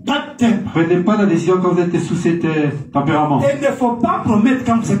that temper. prenez pas la décision quand vous êtes sous cet tempérament. Et il ne faut pas promettre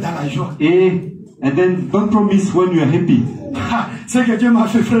quand vous êtes dans la joie. And then don't promise when you are happy. Ah, c'est que Dieu m'a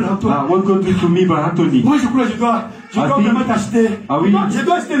fait, frère Antoine. What God do to me by Anthony? Moi, je crois que je dois think- vraiment t'acheter. Ah oui. Je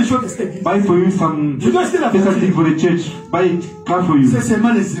dois acheter des choses de cette église. Buy for you some Je dois acheter la special thing voiture. for the church. Buy it, car for you. C'est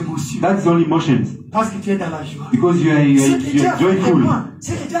seulement les émotions. That's only emotions. Parce que tu es dans la joie. Because you are C'est que Dieu a fait de joyful. moi.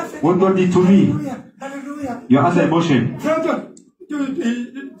 C'est que Dieu a fait de What moi. God did to me. Alléluia. Alléluia. You are under emotion. Frère Antoine,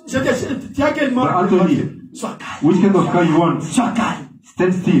 tu as quel mot? But Anthony, Sois calme. which kind of car you want? Sois calme.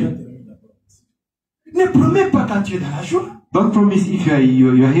 Stand still. Ne promets pas quand tu es dans la joie. Don't promise if you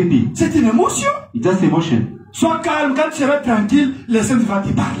are happy. C'est une émotion. It's just emotion. Sois calme. Quand tu seras tranquille, le Saint va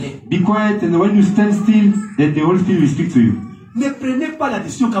te parler. Be quiet, and when you stand still, then the Holy Spirit will speak to you. Ne prenez pas la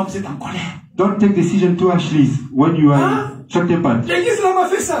décision quand vous êtes en colère. Don't take decision too harshly when you are Hein? short-tempered. L'église là m'a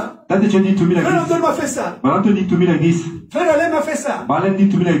fait ça. That the church did to me like Frère this. Antoine m'a fait ça. But Anthony did to me like this. Frère Alain m'a fait ça. Balen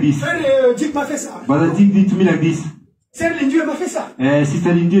did to me like this. Frère Dick m'a fait ça. Brother Dick did to me like this. Sœur Lindieu m'a fait ça.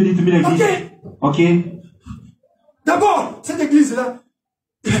 Sister Lindy did to me like this. Okay. D'abord, cette église là,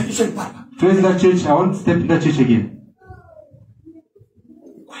 je ne parle pas. First that church, I won't step in that church again.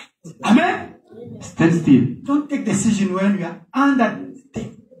 Amen. Stand still. Don't take decision when you are under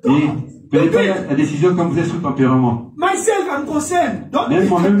thing. Et prenez pas la décision quand vous êtes sous tempérament. Myself, I'm concerned. Don't Même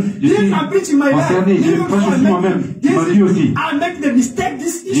moi-même, je suis I'm preaching my life. concerné. Je prêche aussi moi-même. C'est ma vie aussi. I make the mistake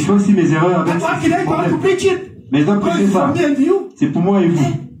this J'ai fait aussi mes erreurs avec That's why I ce want to problème. preach it. Mais donc, Because c'est it's for ça. me and you. C'est pour moi et vous.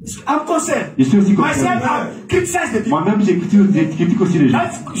 I'm concerned. Je suis aussi Myself, concerné. I criticize the people. Moi-même, critique aussi les gens.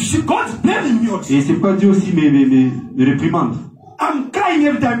 God's blaming me also. Et c'est pourquoi Dieu aussi me réprimande. I'm crying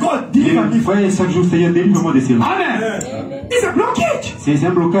every time. God, Et deliver me. voyez, chaque jour, Seigneur, délivre-moi de cela. Amen. It's a blockage. C'est un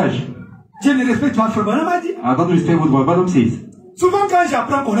blocage. Je ne respecte pas Frère Branham a dit. I don't respect what my Bible says. Souvent quand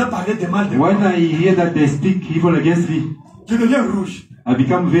j'apprends qu'on a parlé de mal de moi, When I hear that they speak evil against me, je deviens rouge. I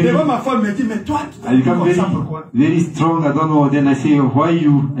become very, Devant ma femme me dit, mais toi, tu I t'es become comme very, ça, pourquoi? very strong. I don't know. Then I say, why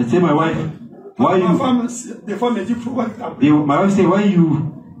you? I say my wife, why Ma you? femme, des fois, me dit, pourquoi tu t'as pris? My wife say, why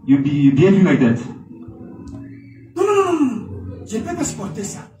you behaving like that? Non, non, non, non. Je ne peux pas supporter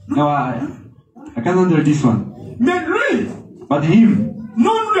ça. No, I can't handle this one. Mais lui, But him, nous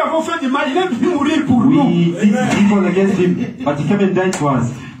lui avons fait du mal, il est venu mourir pour nous. we did evil against him, but he came and died for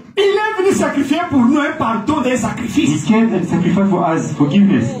us. Il est venu sacrifier pour nous un pardon des He sacrifices. came and sacrificed for us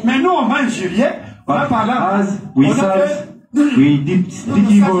forgiveness. Mais nous, on m'a injurié, on a But parlé, as we on a served, fait, we did non, ça,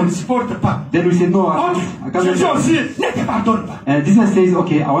 je evil. ne supporte pas. Then we said, no, I can't Jésus handle aussi, it. ne te pardonne pas. And Jesus says,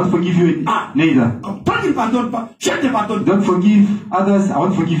 okay, I want to forgive you Ah. later. Comme toi, tu ne pardonnes pas, je ne te pardonne pas. Don't forgive others, I want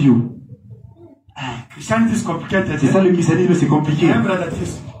to forgive you. Christianity is complicated. C'est ça le christianisme, c'est compliqué. Hein, brother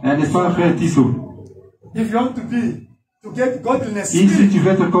Tiso? N'est-ce pas, frère Tissot? If you want to get godliness, Et si tu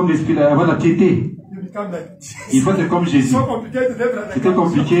veux être comme l'esprit, avoir la piété, you become like Jesus. il faut être comme It's Jésus. so complicated, brother. C'était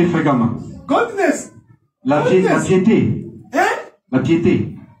compliqué, frère Gama. Godliness. La piété. Hein? La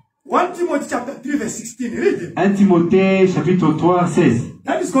piété. 1 Timothy chapter 3 verse 16. Read it. 1 Timothée, chapitre 3, 16.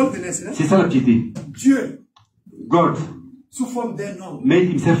 That is godliness. Hein? C'est ça la piété. Dieu, God sous forme d'un homme,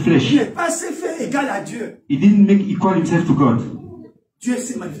 made himself il flesh. n'est pas s'est fait égal à Dieu. He didn't make equal himself to God. Dieu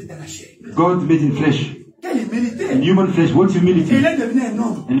s'est manifesté dans la chair. God made in flesh. Quelle humilité. In human flesh, what Et humility. il est devenu un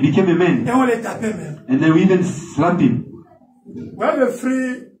homme. And he became a man. Et on les tapait même. And then we even slapped him. We have a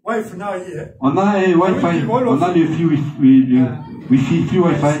free wife now here. On a un Wi-Fi. On a le free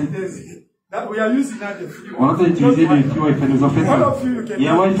Wi-Fi. That we are using now the free On a wifi. utilisé le free Wi-Fi. Nous en fait All ça. of you can Il y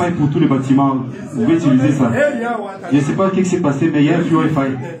a un Wi-Fi pour tous les bâtiments. Vous pouvez utiliser ça. Je ne sais pas ce qui s'est passé, mais il y a un free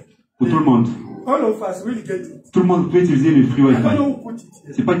Wi-Fi pour tout le monde. All of us will get it. Tout le monde peut utiliser le free I don't Wi-Fi. know who put it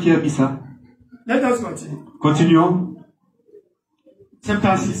here. C'est pas qui a mis ça. Let us continue. Continuons.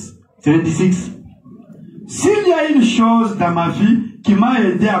 76. 76. S'il y a une chose dans ma vie qui m'a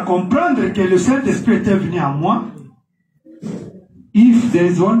aidé à comprendre que le Saint-Esprit était venu à moi, If there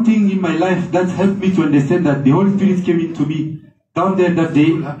is one thing in my life that helped me to understand that the Holy Spirit came into me down there that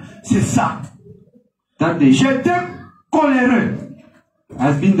day, c'est ça. that day J'étais coléreux,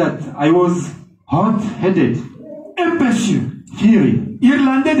 has been that I was hot-headed, impétueux, fiery,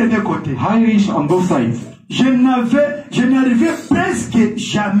 irlandais de deux côtés. Irish on both sides, Je n'arrivais presque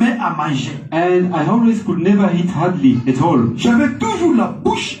jamais à manger. and I always could never eat hardly at all. J'avais toujours la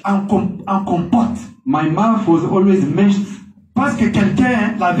bouche en compote. My mouth was always meshed Parce que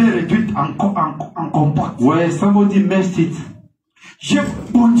quelqu'un l'avait réduite en compote. where somebody meshed it, Je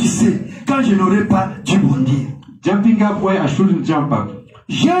bondissais quand je n'aurais pas dû bondir. jumping up where I shouldn't jump up.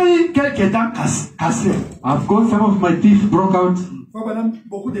 J'ai eu quelques dents cassées. I've got some of my teeth broke out.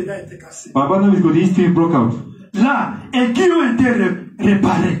 Beaucoup de dents étaient cassées. Baba now is got his teeth broke out. Là, et qui ont été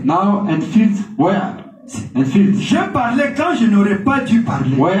réparées. Now and filled where and filled Je parlais quand je n'aurais pas dû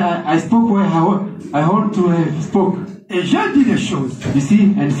parler. where I spoke where I ought to have spoke. Et j'ai dit des choses. You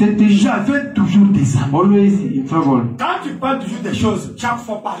see, and said things J'avais toujours des amis. always in trouble. Quand tu parles toujours des choses, chaque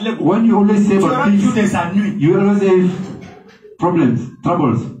fois parler beaucoup. When you always say Tu about auras toujours things, des ennuis. you always have problems,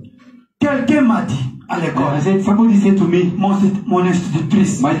 troubles. Quelqu'un m'a dit à l'école, I said, somebody said to me, mon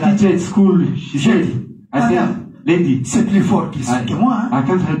institutrice, my teacher at school, she said, I said, lady, c'est plus fort que moi. Hein? I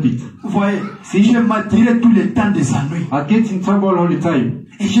can't help it. Vous voyez, Si. je m'attirais tout le temps des ennuis. I get in trouble all the time.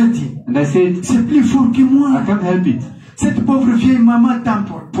 Et je dis, And I said, c'est plus fort que moi. I can't help it. Cette pauvre vieille maman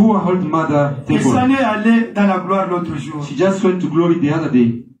temple. Poor old mother Elle s'en temple. est allée dans la gloire l'autre jour. She just went to glory the other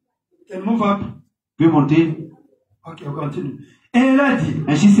day. Elle m'en va. Peut monter. Ok, on continue. Et elle a dit,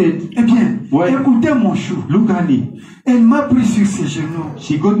 And she said, eh bien, Ouais. écoutez mon chou. look honey. Elle m'a pris sur ses genoux.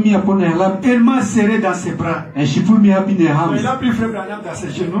 She got me upon her lap Elle m'a serré dans ses bras. and she put me up in her Elle arms. a pris Frère Branham dans ses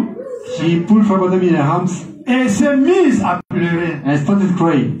genoux. She pulled Father in her arms Et elle s'est mise à pleurer. and started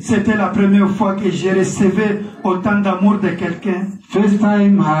crying. C'était la première fois que j'ai reçu autant d'amour de quelqu'un. First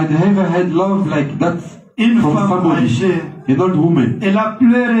time I had ever had love like that Une from femme somebody, âgée. an old woman. Elle a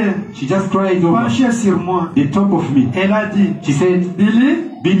pleuré, She just cried over penchée sur moi. the top of me. Elle a dit, She said, Billy,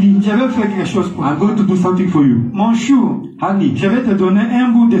 Billy, je vais faire quelque chose pour I'm toi. going to do something for you. Mon chou, Honey, je vais te donner un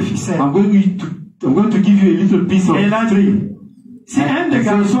bout de ficelle. I'm going to give you a little piece of Elle a dit, string. si un des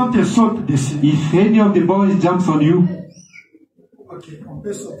garçons te saute dessus, If any of the boys jumps on you, ok, on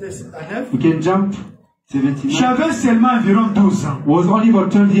peut sauter cette année. we can jump. 79. J'avais seulement environ 12 ans. Was only about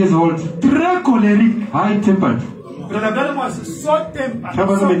 12 years old, Très colérique. high-tempered. Regardez-moi, ce sautem.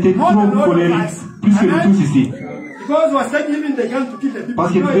 Father était trop colérique, plus que nous tous ici. Because was taking even the gun to kill the people.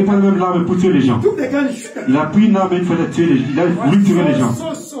 Parce qu'il ne pouvait pas même l'arme pour tuer les gens. Took the gun and shoot them. Il a pris une arme et il fallait tuer les gens. Il a voulu tuer les gens.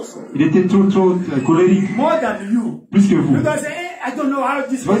 So. Il était trop colérique, More than you. plus que vous. You guys say, hey, I don't know how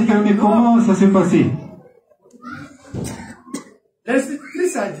this Tu vas dire, mais comment ça s'est passé?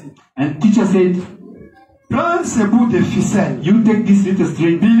 L'institutrice a dit, And teacher said, prends ce bout de ficelle, you take this little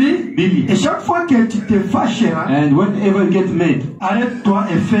string, Billy, et chaque fois que tu te fâcheras, and whenever you get mad, arrête-toi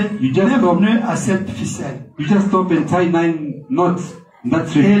et fais You just 9 stop. nœuds à cette ficelle. you just stop and tie 9 knots in that Et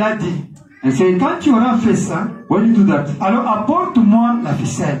string. elle a dit, And say, quand tu auras fait ça, when you do that, alors apporte-moi la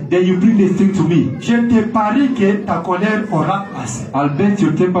ficelle. then you bring the string to me. Je te parie que ta colère aura passé. I'll bet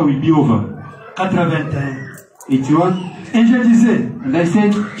your temper will be over. 81. 81. Et je disais, And I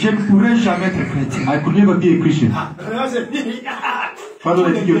said, je ne pourrai jamais être chrétien. I could never be a Christian. Father,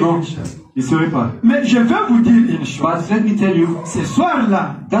 I think you know, you serais pas. Mais je vais vous dire une chose. But let me tell you, Ce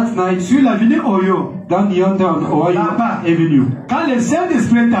soir-là, that night, sur l'avenue Oyo, down yonder on Ohio Là-bas. Avenue, quand le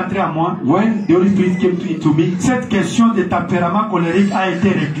Saint-Esprit est entré à moi, when the Holy Spirit came into me, cette question de tempérament colérique a été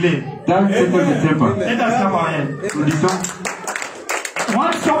réglée. that settled the temper. Et dans sa moyenne. Vous dites ça?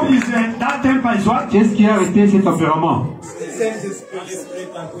 What so is that temper is what? Qu'est-ce qui a arrêté ce tempérament?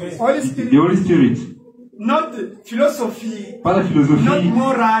 The Holy Spirit. Notre philosophie, Pas la notre philosophie,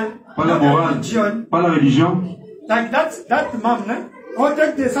 morale, pas la notre morale, religion. pas la religion. Like that mom, on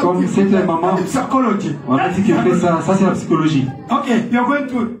take the Comme cette maman, psychology. on a dit qu'elle fait ça, ça c'est la psychologie. Okay, you're going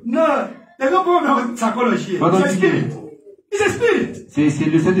to no. There's no problem with psychology. Pas dans It's a le spirit. It's a spirit. C'est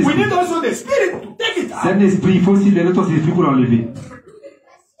le We Saint-Esprit. need also the spirit to take it out. Saint-Esprit, il faut aussi les autres esprits pour l'enlever.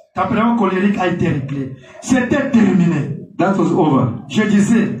 Tempérament colérique a été réglé. C'était terminé. That was over. Je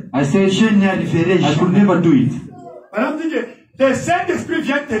disais, I said, je n'y arriverai I could jamais. never do it. Madame dit que le Saint-Esprit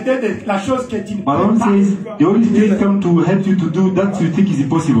vient t'aider de la chose que tu ne My mom peux pas. says, the Holy Spirit come to help you to do that you think is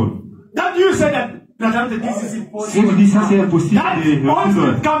impossible. That you say that, Madame, this is Si impossible. tu dis ça, c'est impossible That de once résoudre.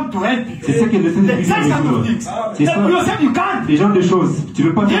 will come to help you. C'est ça que le Saint-Esprit The vient such kind résoudre. of things. C'est That ça. yourself you can't. Les genres de choses. Tu ne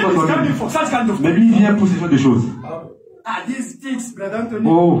peux pas faire Dieu ça is coming toi-même. for such kind of Mais things. lui, il vient pour ce genre de choses. Ah, these things, Brother Anthony,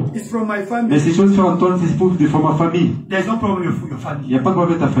 Oh. it's from my Mais family. ces choses, Frère Antoine, c'est pour ma famille. There's no problem with your Il family. n'y a pas de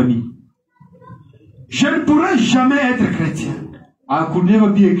problème avec ta famille. Je ne pourrai jamais être chrétien I could never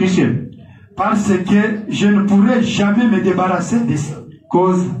be a Christian parce que je ne pourrai jamais me débarrasser de ça.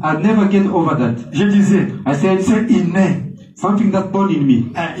 because I'll never get over that. Je disais, I said, c'est inné. something that born in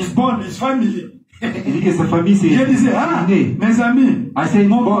me. It's born, it's family. Il dit que sa famille, c'est Je disais, ah, inné. mes amis, I said,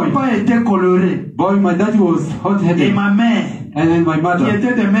 mon boy, papa était coloré boy, my daddy was et hot-headed. ma mère, And then my qui mother,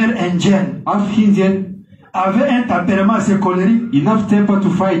 était de mère indienne, half Indian, avait un tempérament assez colérique enough temper to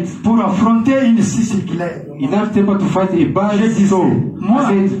fight. pour affronter une scie circulaire. Enough temper to fight a bad Je disais, soul. moi,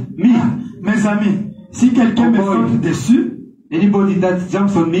 I said, me, mes amis, si quelqu'un Oh me boy. saute dessus, anybody that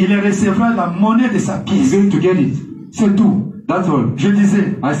jumps on me, il recevra la monnaie de sa is pièce. going to get it. C'est tout. That's all. Je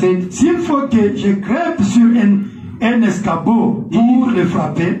disais, I said, s'il faut que je grimpe sur un escabeau pour le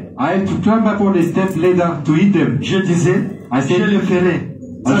frapper, I had to climb up on a step ladder to hit them. je disais, I said, je le ferai.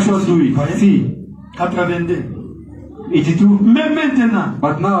 I shall do it. Voyez? See, 82. 82. Mais maintenant,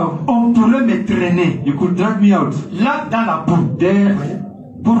 But now, on pourrait me traîner you could drag me out là dans la boue. there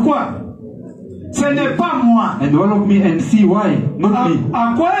Pourquoi? Ce n'est pas moi. and wallow me and see why, not me.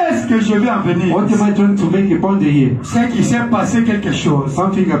 À quoi est-ce que je vais en venir? What am I trying to make a point here? C'est qu'il s'est passé quelque chose.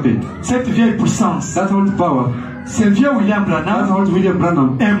 Something happened. Cette vieille puissance, That old power, ce vieux William that Branham old William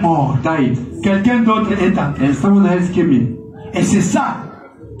Branham est mort. died. Quelqu'un d'autre est entré. And someone else came in. Et c'est ça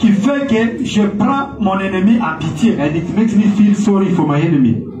qui fait que je prends mon ennemi en pitié. And it makes me feel sorry for my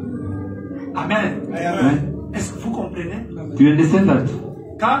enemy. Amen. Right? Est-ce que vous comprenez? Do you understand that?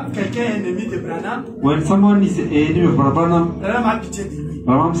 Quand quelqu'un est ennemi de Branham, When someone is an enemy of Branham, Branham a pitié de lui.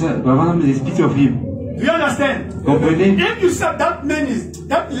 Branham is pity of him. Do you understand? Comprenez? If you say that man is,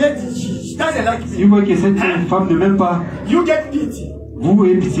 that lady, she doesn't like Si me, vous voyez que cette femme ne m'aime pas, you get pity vous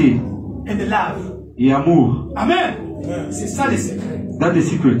ayez pitié and love. et amour. Amen. C'est ça le secret. That's the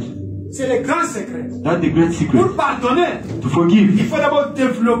secret. C'est le grand secret. That's the great secret. Pour pardonner, To forgive, il faut d'abord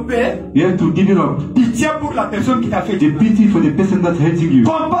développer you have to develop pitié pour la personne qui t'a fait the du mal. pity for the person that's hurting you,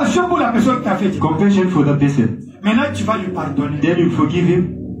 Compassion pour la personne qui t'a fait du mal. compassion for that person. Maintenant, tu vas lui pardonner. Then you forgive him.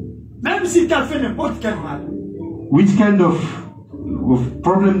 Même si tu as fait n'importe quel mal. Which kind of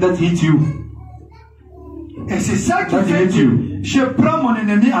problem that hits you? Et c'est ça qui That fait hits you. que je prends mon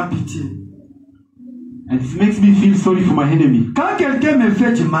ennemi en pitié. And it makes me feel sorry for my enemy. Quand quelqu'un me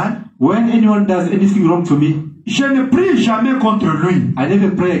fait du mal, When anyone does anything wrong to me, je ne prie jamais contre lui. I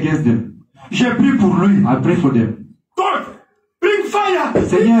never pray against them. Je prie pour lui. I pray for them. God, bring fire! Bring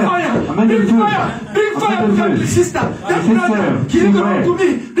Seigneur, fire! amène le Bring feu. fire! Bring fire! Amène le That feu. sister, that Cette brother, sœur, qui c'est est vrai. to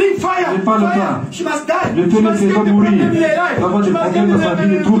me. Bring fire! Ne parle Fire! pas. She must die. Le feu She ne must fait get pas the mourir. problem in her life. Ça va She des must problèmes get dans the sa vie,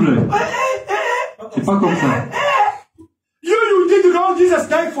 des troubles. Hey, hey, hey. C'est pas comme ça. You did wrong, Jesus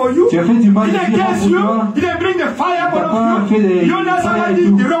died for you. Tu as fait du mal, He didn't curse you. He didn't bring the fire out of you. You know somebody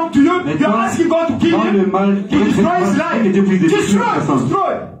did wrong to you. You're asking God to kill him. To destroy his life.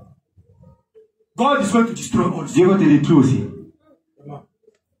 Destroy. God is going to destroy also. Dieu va te détruire aussi.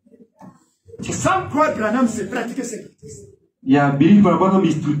 C'est sans croire que l'âme se pratique ce qu'il dit. Yeah, believe Branham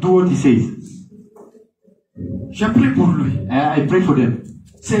is to do what he says. Je prie pour lui. I pray for them.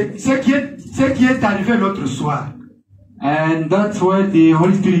 C'est ce qui est arrivé l'autre soir. And that's why the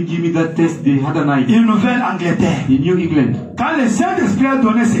Holy Spirit gave me that test the other night. In Nouvelle-Angleterre. In New England. Quand le Saint-Esprit a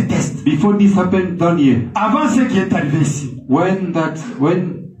donné ces tests. Before this happened down here. Avant ce qui est arrivé ici. When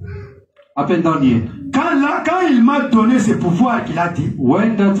happened down here. Quand il m'a donné ce pouvoir qu'il a dit.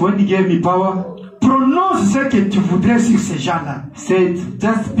 When he gave me power. Prononce ce que tu voudrais sur ces gens-là. Said,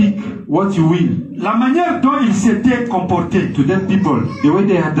 just speak what you will. La manière dont ils s'étaient comportés. To them people, the way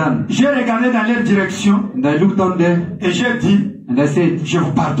they had done. J'ai regardé dans leur direction. And I looked down there. Et j'ai dit. And I said, je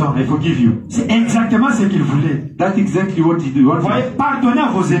vous pardonne. I forgive you. C'est exactement ce qu'ils voulaient. That's exactly what he wanted. Voyez, pardonnez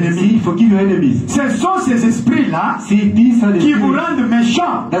à vos ennemis. Forgive your enemies. Ce sont ces esprits-là qui vous rendent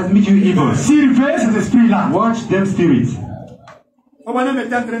méchants. That make you evil. Servez ces esprits-là. Watch them spirits. Obanam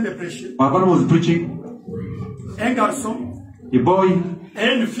était en train de prêcher. Obanam was preaching. Un garçon. A boy.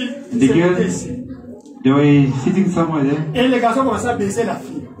 Et une fille. The girl. They were sitting somewhere there. Et le garçon commençait à baiser la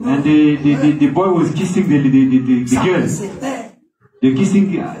fille. And the boy was kissing the girl. They're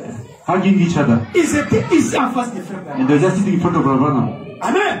kissing, hugging each other. Ils étaient ici en face des frères. And they're just sitting in front of Branham.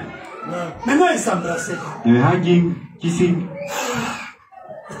 Amen. Maintenant ils s'embrassaient. They were hugging, kissing,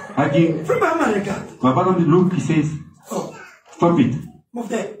 hugging. Frère Branham regarde. Branham look, he says, stop it.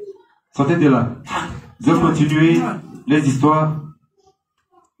 Sortez de là. Ils ont continué les histoires.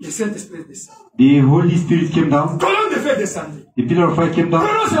 Le Saint-Esprit descend. The Holy Spirit came down. Colonne de feu descendit. The pillar of fire came down.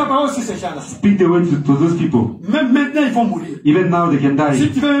 Prononce la parole sur ces gens-là. Speak the word to those people. Même maintenant ils vont mourir. Even now they can die. Si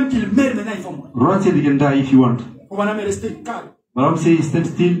tu veux même qu'ils meurent maintenant ils vont mourir. Right here they can die if you want. On va même rester calme. Branham says, stand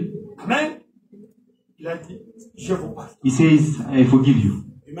still. Amen. Il a dit, je vous pardonne. He says, I forgive you.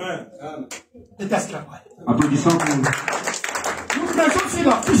 Amen. Peut-être la parole. Applaudissons pour nous prêchons sur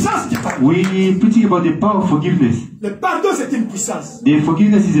la puissance du pardon. We preaching about the power of forgiveness. Le pardon c'est une puissance. The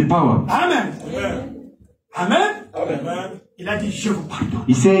forgiveness is a power. Amen. Amen. Amen. Il a dit, je vous pardonne.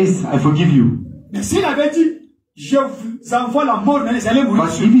 He says, I forgive you. Mais s'il avait dit, je vous envoie la mort, mais ils allaient mourir.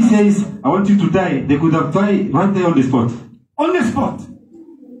 But if he says, I want you to die, they could have died right there on the spot. On the spot.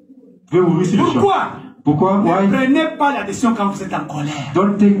 Pourquoi? Pourquoi? Why? Ne prenez pas la décision quand vous êtes en colère.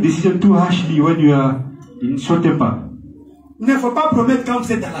 Don't take decision too harshly when you are in short temper. Ne faut pas promettre quand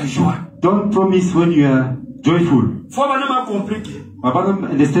vous êtes dans la joie. Don't promise when you are joyful. Faut vraiment comprendre que.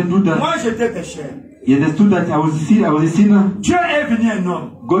 Understand that. Moi j'étais pécheur. He understood that I was a sinner. Dieu est venu un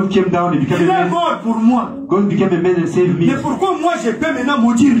homme. God came down and became a man. Il est mort pour moi. God became a man and saved me. Mais pourquoi moi je peux maintenant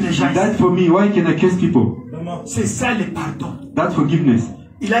maudire les gens? That for me, why can I curse people? C'est ça le pardon. That's forgiveness.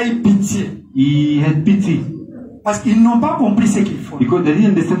 Il a eu pitié. He had pity. Parce qu'ils n'ont pas compris ce qu'ils font. Because they didn't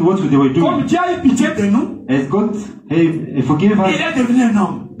understand what they were doing. Comme Dieu a eu pitié de nous. As God forgave us. Il est devenu un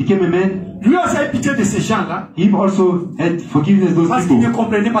homme. Became a man. Lui aussi a eu pitié de ces gens-là. Him also had forgiveness those parce people. Parce qu'ils ne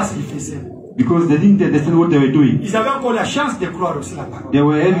comprenaient pas ce qu'ils faisaient. Because they didn't understand what they were doing. Ils avaient encore la chance de croire aussi la parole. They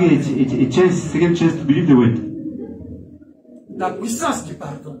were having a chance, second chance to believe the word. La puissance du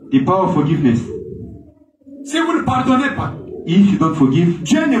pardon. The power of forgiveness. Si vous ne pardonnez pas, if you don't forgive,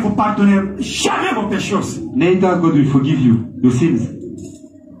 Dieu ne vous pardonnera jamais vos péchés aussi. Neither God will forgive you your sins.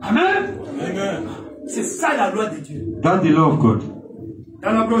 Amen. Amen. C'est ça la loi de Dieu. That's the law of God.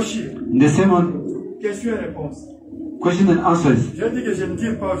 Dans la brochure. In the sermon. Question et réponse. Question and answers. Je dis que je ne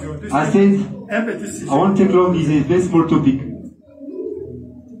dis pas aujourd'hui. I said, un petit sujet. I won't take long. It's a very small topic.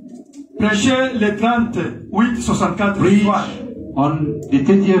 Prêcher le 38-64 Preach on the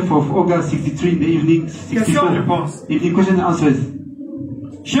 30th of August 63 in the evening. 64. Evening question and answers.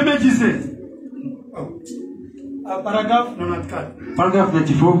 Je me disais, paragraphe 94. Paragraph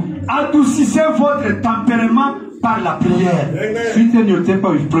 94. Adoucissez votre tempérament par la prière. Sweeten your temper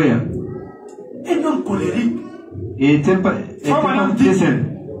with prayer. Un homme colérique. A temper pleasant.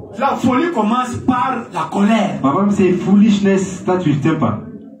 La folie commence par la colère. Maman say foolishness starts with temper.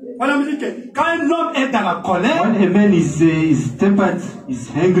 Voilà, me dit que quand un homme est dans la colère, when a man is tempered, is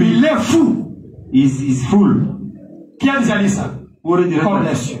angry, il est fou. Is full. Qui a déjà dit ça? Colère.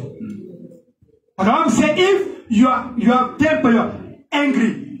 Par exemple, say if you are tempered, you are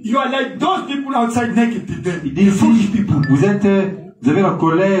angry, you are like those people outside naked today. Foolish people. Vous avez la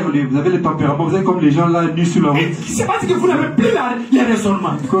colère, vous avez le tempérament, vous êtes comme les gens là nus sur la route. C'est parce que vous n'avez plus les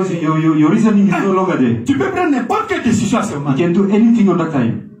raisonnements. Because your reasoning is no longer there. Tu peux prendre n'importe quelle décision à ce moment. You can do anything on that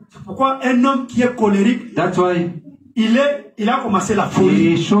time. C'est pourquoi un homme qui est colérique, that's why il a commencé la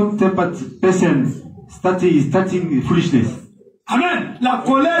folie. A short-tempered person starting foolishness. Amen. La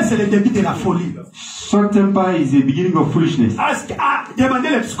colère, c'est le début de la folie. Short temper is the beginning of foolishness. Demandez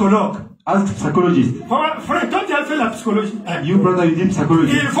les psychologues. Ask psychologists. Frère, toi tu as fait la psychologie. You brother, you did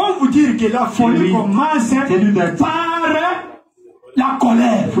psychology. Ils vont vous dire que la folie commence par la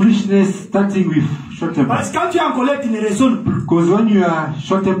colère. Foolishness starting with short temper. Parce que quand tu es en colère, tu ne raisonnes plus. Because when you are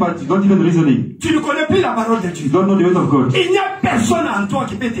short tempered, you don't even reasoning. Tu ne connais plus la parole de Dieu. You don't know the word of God. Il n'y a personne en toi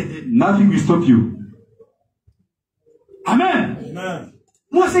qui peut t'aider. Nothing will stop you. Amen. Amen.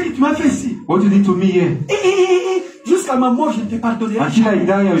 Moi, c'est que tu m'as fait ici. What you did to me here. Jusqu'à ma mort, je ne te pardonnerai Until I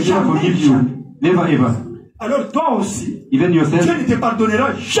die, I will never forgive you. Never ever. Alors toi aussi, even yourself, Dieu ne te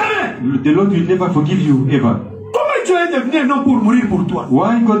pardonnera jamais. The Lord will never forgive you ever. Comment Dieu est devenu un homme pour mourir pour toi?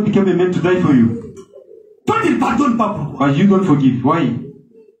 Why God became a man to die for you? Toi, tu ne pardonnes pas pour toi. But you don't forgive. Why?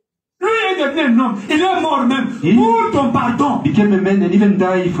 Lui est devenu un homme. Il est mort même pour ton pardon. Became a man and even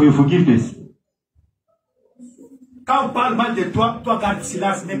die for your forgiveness. Quand on parle mal de toi, toi garde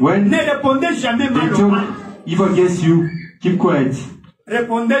silence. Ne répondez jamais mal au mal. Evil against you, keep quiet.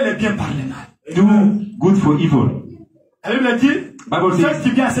 Répondez le bien par le mal. Do good for evil. La Bible dit, fais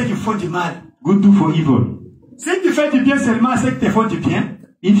du bien à ceux qui font du mal. Good do for evil. Si tu fais du bien seulement à ceux qui te font du bien,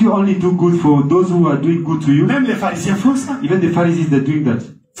 if you only do good for those who are doing good to you, même les pharisiens font ça. Even the Pharisees that are doing that.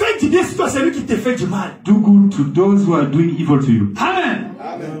 Fais du bien si toi celui qui te fait du mal. Do good to those who are doing evil to you. Amen.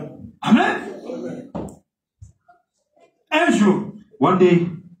 Amen. Amen. Un jour, one day,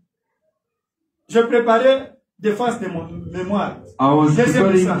 je préparais des phases de mon mémoire. I was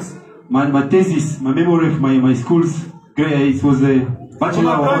preparing my thesis, my memory of my school's grade. It was a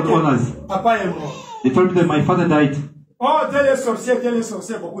bachelor of honors. Papa est mort. They told me that my father died. Oh, Dieu est sorcier,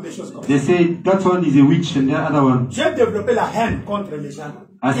 beaucoup de choses comme ça. They say that one is a witch and the other one. J'ai développé la haine contre les gens.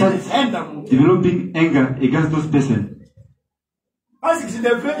 I started developing anger against those persons. Parce que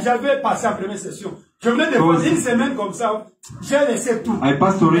j'avais passé la première session. Je venais de faire une semaine comme ça. J'ai laissé tout. I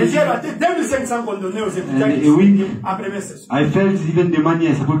passed already. Et j'ai raté 2500 qu'on donnait aux étudiants en première session. I felt even the money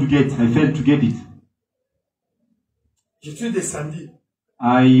I supposed to get. I failed to get it. Je suis descendu.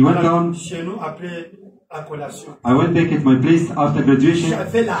 I went down chez nous après la collation. I went back at my place after graduation.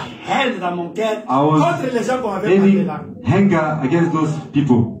 J'avais la haine dans mon cœur contre les gens qu'on avait parlé là. Anger against those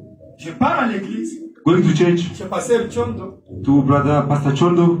people. Je pars à l'église. Going to church. Je passais le Chondo. To brother Pastor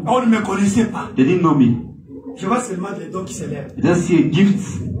Chondo. On ne me connaissait pas. They didn't know me. Je vois seulement les dons qui s'élèvent. I just see a gift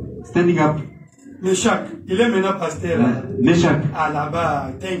standing up. Meshach, il est maintenant pasteur. Meshach. Ah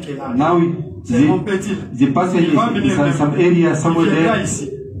là-bas, là. Now c'est mon petit. The pastor in some area somewhere there.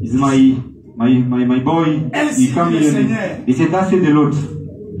 Is my boy. He come here. He said, "That's the Lord."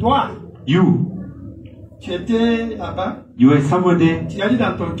 Toi. You. Tu étais là-bas. You were somewhere there. Tu as dit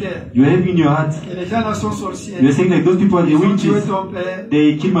dans ton cœur. You have in your heart. Et les gens là sont sorciers. You are saying like those people are the witches.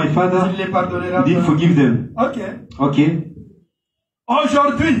 They killed my father. Tu ne les pardonneras pas. You didn't forgive them. Okay. Okay.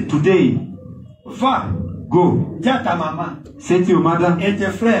 Aujourd'hui. Today. Va. Go. Dis à ta maman. Say to your mother. Et tes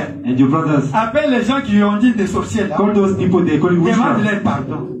frères. And your brothers. Appelle les gens qui ont dit des sorciers là. Call those people they call you witchcraft. Demande-leur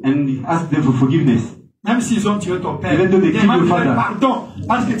pardon. And ask them for forgiveness. Même s'ils ont tué ton père. Even though they killed your father. Pardon.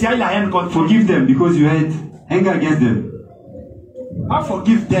 Parce que tu as eu la haine contre eux. Forgive them because you had anger against them. I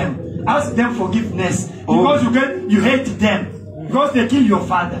forgive them. Ask them forgiveness. Because you hate them. Because they killed your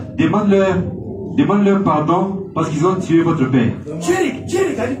father. Demande-leur pardon parce qu'ils ont tué votre père. Jerry,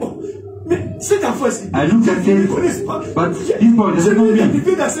 mais cette fois-ci. I looked at him, but this boy doesn't know me.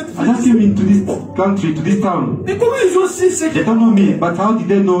 I just came into this country, to this town. Mais comment ils ont su ce They don't know me, but how did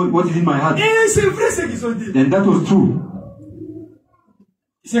they know what is in my heart? Et c'est vrai ce qu'ils ont dit. And that was true.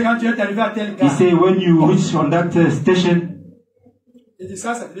 C'est quand tu es arrivé à tel gars. He said when you reach on that station. Il dit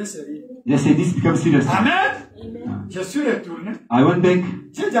ça devient sérieux. They said this becomes serious. Amen. Je suis retourné. I went back.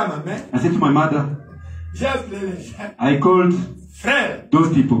 J'ai dit à ma mère. I said to my mother. J'ai appelé les gens. I called frère.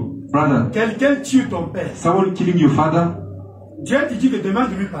 Those people. Brother. Quelqu'un tue ton père. Someone killing your father. Dieu te dit que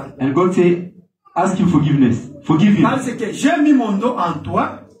demande-lui pardon. And God say, ask him forgiveness. Forgive him. Parce que j'ai mis mon dos en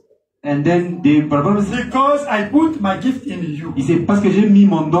toi. And then the Bible says, because I put my gift in you. Il sait parce que j'ai mis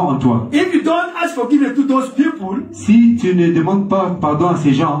mon don en toi. If you don't ask forgiveness to those people, si tu ne demandes pas pardon à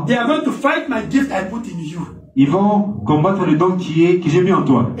ces gens, they are going to fight my gift I put in you. Ils vont combattre le don que j'ai mis en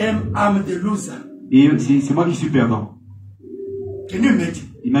toi. And I'm the loser. Et c'est moi qui suis perdant. Can you imagine?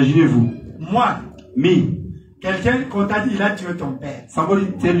 Imaginez-vous. Moi. Me. Quelqu'un qu'on t'a dit il a tué ton père. Somebody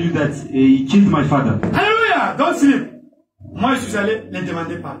tell you that he killed my father. Alléluia. Don't sleep. Moi, je suis allé les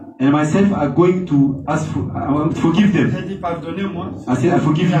demander pardon. And myself are going to ask forgive them. J'ai dit pardonnez-moi. I said I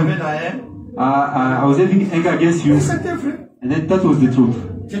forgive you. J'avais la haine. I was having anger against you. C'était vrai. And then that was the truth.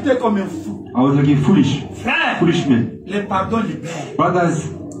 J'étais comme un fou. I was like a foolish. Frère. foolish men. le pardon libère. Brothers,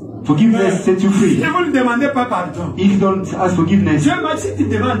 forgiveness sets you free. Si vous ne demandez pas pardon, If you don't ask forgiveness, Dieu m'a dit si tu ne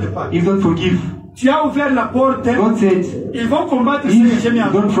demandes pas, if you don't forgive, tu as ouvert la porte, God said, ils vont combattre ce que if j'ai mis you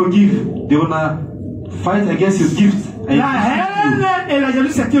en don't forgive, they're gonna fight against your gift. And La haine et la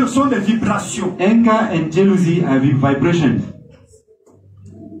jalousie sont des vibrations. anger and jealousy are vibrations.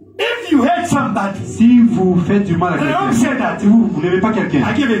 If you hate somebody, Si vous faites du mal à I don't quelqu'un, say that. si vous n'aimez pas quelqu'un,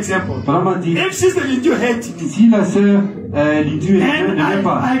 I give example. vraiment dit, If sister Lindu hate me, si la sœur Lindu ne and m'aime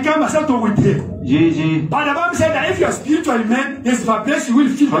pas, I come myself to with him. j'ai But the Bible said that if you are spiritual man, his vibration will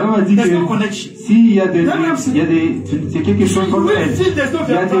feel vraiment that dit there's no que connection. s'il y a des, c'est quelque chose You comme will elle, feel there's no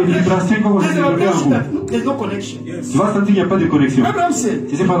il y a des vibrations comme There's ça a en vibration vous. that there's no connection. Tu vas sentir qu'il n'y a pas de connexion. Abraham said,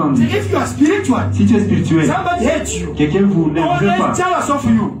 C'est pas dans if you are spiritual, Si tu es spirituel, somebody hates you, quelqu'un vous n'aime or pas, they jealous of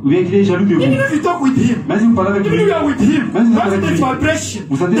you. ou bien qu'il est jaloux de vous, Even if you talk with him, même si vous parlez avec even lui, if you are with him, même si vous parlez there's avec no lui, vibration.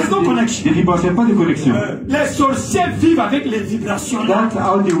 vous sentez There's no connection. des vibrations, pas de connexion. Les sorciers vivent avec les vibrations. That's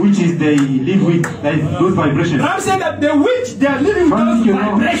how the witches they live with like those vibrations. Abraham said that the witch, they are living with Tandis those que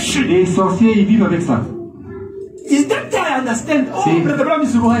non, vibrations. les sorciers ils vivent avec ça. Is that I understand? Oh, C'est- Brother Abraham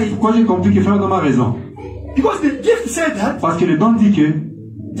is right. Pourquoi j'ai compris que frère Adam a raison? Because the gift said that Parce que le don dit que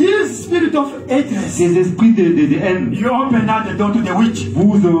this spirit of hatred, ces esprits de haine, you open now the door to the witch.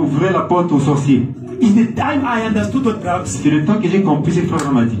 vous ouvrez la porte aux sorciers. In the time I understood what Abraham said, C'est le temps que j'ai compris ce que frère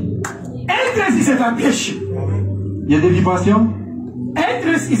Adam a dit. hatred is a vibration. Il y a des vibrations.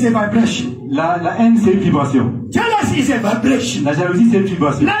 Hatred is a vibration. La haine c'est une vibration. Jealousy is a vibration. La jalousie c'est une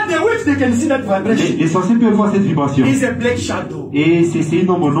vibration. Now the witch, they can see that vibration. Les sorciers peuvent voir cette vibration. It's a black shadow. Et c'est une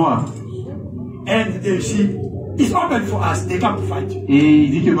ombre noire. And they see, it's open for us. They come to fight you. Et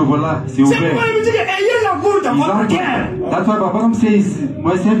il dit que nous voilà, c'est C'est ouvert. pourquoi il me dit, ayez l'amour dans votre cœur. That's why Abraham says,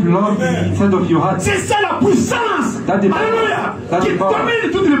 myself love inside of your heart. C'est ça la puissance. That the- Alléluia. that Qui the power.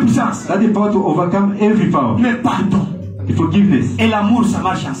 domine toutes les puissances. That the power to overcome every power. Mais pardon. The forgiveness. Et l'amour, ça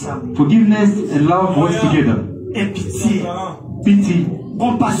marche ensemble. Forgiveness and love work together. Et pitié, Pity,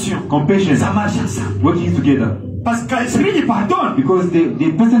 compassion, compassion, ça marche ensemble. working together. Parce que celui qui pardonne, Because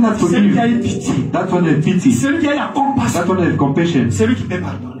the person that celui forgives, qui a une pitié, that one has pity. celui qui a la compassion, That one has compassion. celui qui peut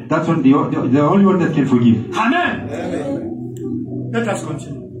pardonner. That one, the only one that can forgive. Amen. Let us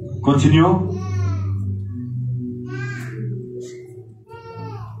continue. Continuons.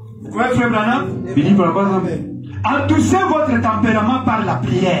 Vous croyez, frère Branham? Believe Abraham. Endoucez votre tempérament par la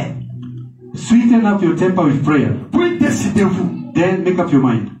prière. Sweeten up your temper with prayer. Puis décidez-vous. Then make up your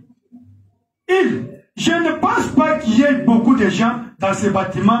mind. Je ne pense pas qu'il y ait beaucoup de gens dans ce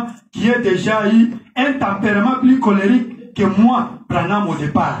bâtiment qui aient déjà eu un tempérament plus colérique que moi, Branham, au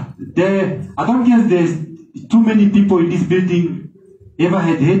départ. I don't guess there's too many people in this building ever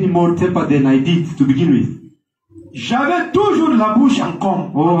had any more temper than I did to begin with. J'avais toujours la bouche en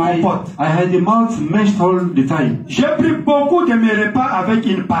compote. I had the mouth mashed all the time. J'ai pris beaucoup de mes repas avec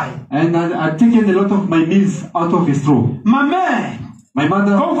une paille. And I'd taken a lot of my meals out of a straw. Ma mère, My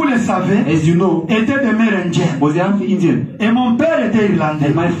mother, comme vous le savez, as you know, était de mère indienne. was half Indian. Et mon père était irlandais.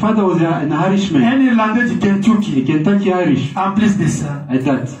 And my father was an Irishman, Un Irlandais du a Kentucky. Kentucky Irish. En plus de ça, At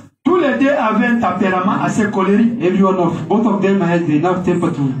that, tous les deux avaient un tempérament assez colérique both of them had enough temper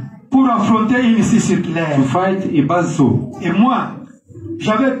pour affronter une scie circulaire. to fight a buzzsaw. Et moi,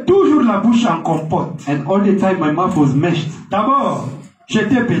 j'avais toujours la bouche en compote. And all the time my mouth was mashed. D'abord,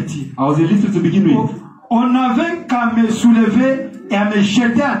 j'étais petit. I was a little to begin with. On avait qu'à me soulever et à me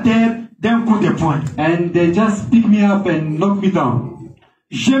jeter à terre d'un coup de poing. And they just picked me up and knocked me down.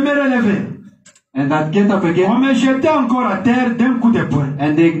 Je me relevais. And I'd get up On again. me jetait encore à terre d'un coup de poing.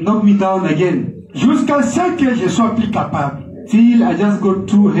 And they knocked me down again. Jusqu'à ce que je sois plus capable. Till I just got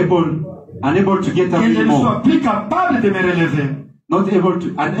unable to get up Que je ne sois anymore. plus capable de me relever.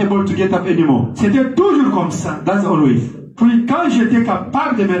 Unable to get up anymore. C'était toujours comme ça. That's always. Puis quand j'étais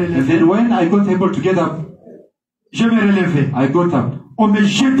capable de me And relever, then when I got able to get up, je me relevais. I got up. On me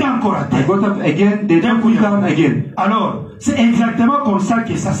jetait encore à I terre. got up again, they knocked me down again. Alors, c'est exactement comme ça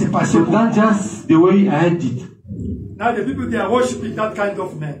que ça s'est passé So pour moi. that's just the way I had it. Now the people they are worshiping that kind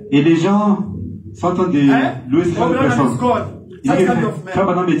of man. Et les gens sont en train de louer ce genre de personnes. Ils disent que Frère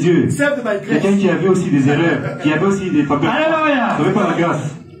Branham est Dieu. Saved by Quelqu'un grace. qui avait aussi des erreurs, qui avait aussi des tempêtes. Alléluia. Sauvé par la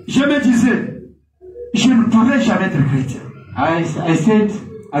grâce. Je me disais, je ne pourrais jamais être chrétien. I said,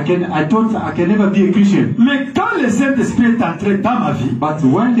 I thought I can never be a Christian. Mais quand le Saint-Esprit est entré dans ma vie, But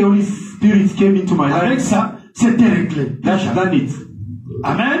when the Holy Spirit came into my avec life, ça, c'était réglé. that's done it.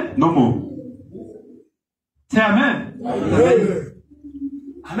 Amen. No more. C'est Amen.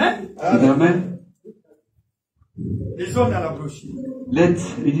 Amen. Amen. Les hommes dans la brochure.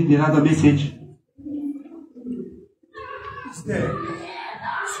 Let's read another message. C'était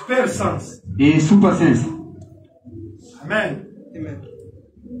super sens. Et super sense. Amen.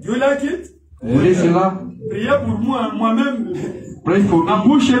 Do you like it? Vous voulez cela? Priez pour moi, moi-même. Pray for Ma me.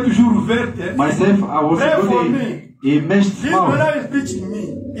 bouche est toujours ouverte. Myself, I was Pray for got me. a meshed This mouth. brother is preaching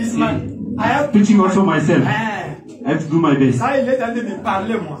me. It's my, I have Preaching also myself. Ah, I have to do my best. ça, il est en train de me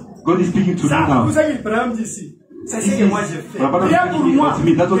parler, moi. God is speaking to me Ça, now. vous savez qu'il prend d'ici. C'est ce que moi j'ai fait. Papa, Priez pour moi. to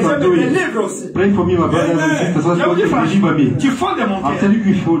me, that's what Et je I'm me doing. délivre aussi. Pray for me, my brothers and sisters. So Je God vous dis will franchement, deliver me. du fond de mon I'm cœur. telling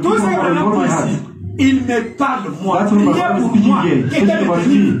you, for Tout ce que all vous my heart. ici, il me parle, moi. That's what my Priez father is pour speaking moi. here. Quelqu'un Speaking me about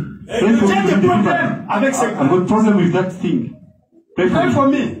délivre. me. Pray for me J'ai to des be problèmes delivered. avec ce I've got problem with that thing. Pray for Pray me. for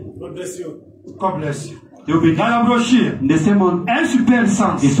me. God bless you. God bless you. They will be Dans la brochure, in the sermon, un super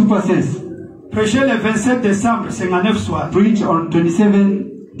sens. a super sense. Prêché le 27 décembre, 59 soir. Preach on 27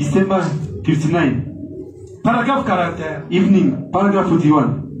 December 59. Paragraphe 41. Evening, paragraph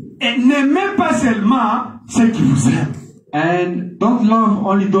 41. Et n'aimez pas seulement ceux qui vous aiment, And don't love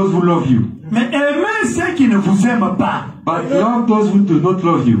only those who love you, mais aimez ceux qui ne vous aiment pas. but love those who do not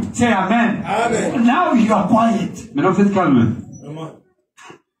love you. Say Amen. Amen. Now you are quiet. Maintenant vous êtes calme.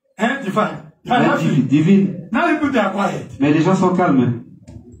 Hein, divin? Divine. Now you put are quiet. Mais les gens sont calmes.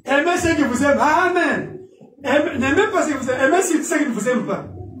 Aimez ceux qui vous aiment. Amen. N'aimez pas ceux qui vous aiment. Aimez ceux qui ne vous aiment pas.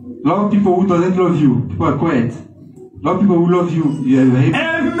 Love people who doesn't love you. People are quiet. Love people who love you. You are happy.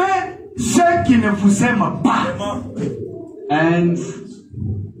 Aimez ceux qui ne vous aiment pas. And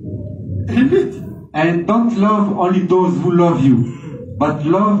Repeat. and don't love only those who love you, but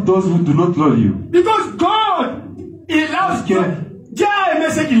love those who do not love you. Because God, He loves you. Dieu a aimé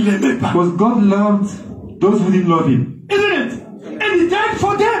ceux qui ne l'aimaient pas. Because God loved those who didn't love Him. Isn't it? And He died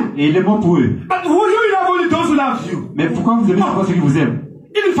for them. Et il est mort pour eux. But who you love only those who love you? Mais pourquoi vous aimez seulement ceux qui vous aiment?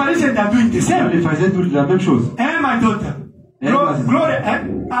 Even Pharisees are doing the same. Les pharisiens disent la même chose. Hein, my daughter? Glory, hein?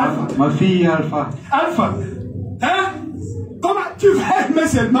 Alpha. Ma fille Alpha. Alpha. Hein? Comment tu vas aimer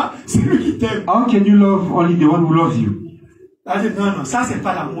seulement celui qui t'aime? How can you love only the one who loves you? Non, non, ça c'est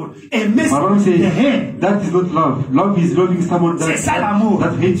pas l'amour. Aimer My c'est say, haine. that is not love. Love is loving someone C'est ça l'amour.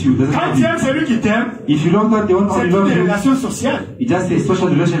 that hates you. Doesn't Quand love tu you. aimes celui qui t'aime, If you love not the one who c'est only une loves you, relation sociale. it's just a social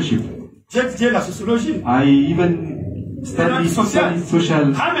relationship. J'ai étudié la sociologie. I even study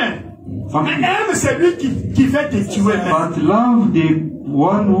social. Amen. Mais aime celui qui fait te tuer même. But love the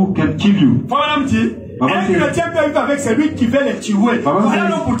one who can kill you. Voilà me dit. Un chrétien peut vivre avec celui qui veut le tuer. Maman Voilà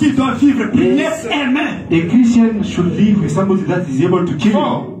dit- donc pour qui il doit vivre. Prier, aimer. A Christian should live with somebody that is able to kill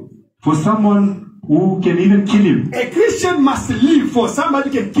him. For someone who can even kill him. A Christian must live for somebody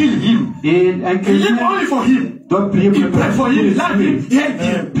who can kill him. Et un Live chrétien only for him. doit prier pour Il le pray for him, love him, help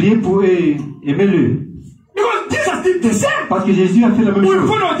him. Prier pour eux, aimez-le. Because Jesus did the same. Parce que Jésus a fait la même We chose.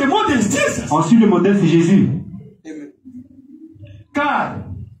 follow the model Jesus. On suit le modèle, c'est Jésus. Car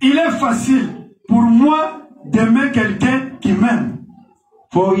il est facile pour moi d'aimer quelqu'un qui m'aime.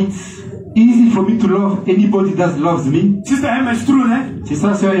 For it's easy for me to love anybody that loves me. Sister Emma is true, hein? C'est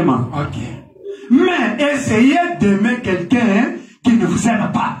ça, sœur Emma. Ok. Mais essayez d'aimer quelqu'un qui ne vous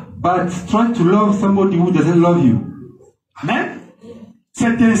aime pas. But try to love somebody who doesn't love you. Amen.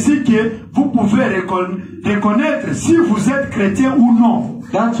 C'est ainsi que vous pouvez reconnaître si vous êtes chrétien ou non.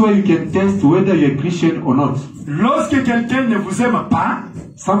 That's why you can test whether you're a Christian or not. Lorsque quelqu'un ne vous aime pas,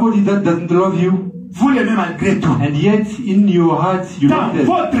 Somebody that doesn't love you, vous l'aimez malgré tout. and yet in your heart you Dans love them.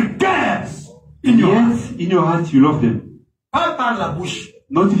 votre cœur, in And your heart. yet in your heart you love them. Pas par la bouche.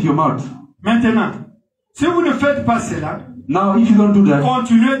 Not with your mouth. Maintenant, si vous ne faites pas cela, Now, if you don't do that,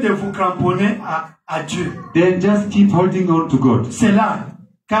 continuez de vous cramponner à Dieu. then just keep holding on to God. C'est là,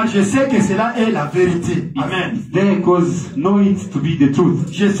 car je sais que cela est la vérité. Amen. It's there because know it to be the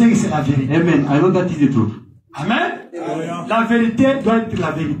truth. Je sais que c'est la vérité. Amen. I know that is the truth. Amen. La vérité doit être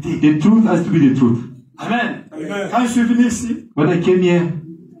la vérité. The truth has to be the truth. Amen. Quand je suis venu ici, When I came here,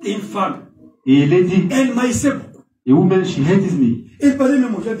 une femme, a lady, elle maïssait beaucoup. a woman, she hates me. Elle parlait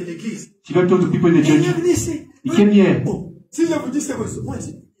même aux gens de l'église. She went to the people in the Elle church. est venue ici. He came here. Oh, si je vous dis c'est quoi, moi je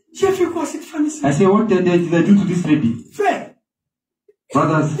dis, j'ai fait quoi à cette femme ici? I say, what did I do to this lady? Frère,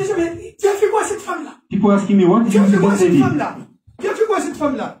 Brothers, tu as fait quoi à cette femme-là? people asking me, what did Tu you as do fait to quoi à this cette lady? femme-là? Tu as fait quoi à cette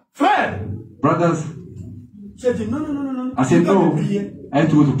femme-là? Frère, Brothers, j'ai dit non, non, non, non, non. I said, Tu dois no, prier. I have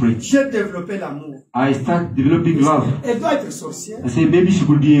to go to pray. J'ai développé l'amour. I start developing love. Elle doit être sorcière, I say, maybe she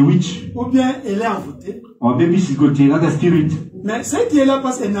could be a witch, ou bien elle est envoûtée. or maybe she's got another spirit. Mais ce qui est là,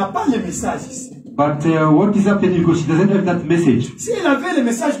 parce qu'elle n'a pas le message ici. But what is happening because she doesn't have that message. Si elle avait le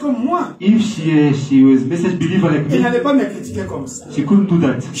message comme moi, If she was message believer like elle me, n'allait pas me critiquer comme ça. she couldn't do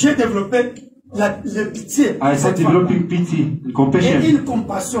that. J'ai développé le pitié I pour started cette femme developing pity and et compassion une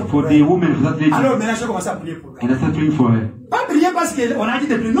compassion for pour the elle. woman, for that lady, Alors maintenant, j'ai commencé à prier pour elle. and I started praying for her. Pas prier parce qu'on a dit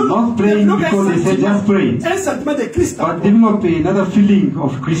de prier. Non, non. Not praying Développer because they said just pray, un sentiment de Christ. but develop another feeling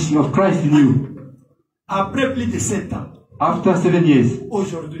of Christ in you. Après plus de 7 ans, After 7 years,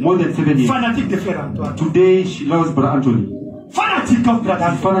 Aujourd'hui, more than 7 years, fanatique de frère Antoine. today she loves Brother Anthony. Fanatique comme Brother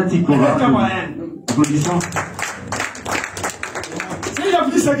Antoine. Fanatique of Brother Anthony. Applaudissons. Si il a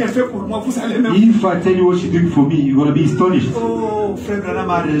vu ce qu'elle fait pour moi, vous allez même. If I tell you what she's doing for me, you're going to be astonished. Oh, frère Branham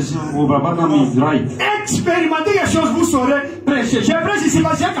a raison. Oh, Brother Branham is right. Expérimentez quelque chose, vous saurez prêcher. Je prêche ici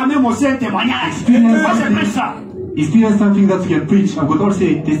parce que j'ai quand même aussi un témoignage. Moi, je prêche ça. Experience something that you can preach. I've got also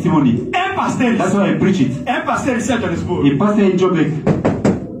a testimony. Un pasteur That's ici. why I preach it. Un pasteur ici à Johannesburg. A pastor in Joburg,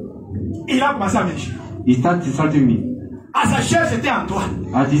 Il a commencé à m'échouer. he started insulting me. À sa chair, c'était Antoine.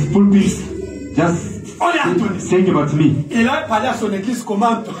 At his pulpit, just saying about me. Il a parlé à son église comment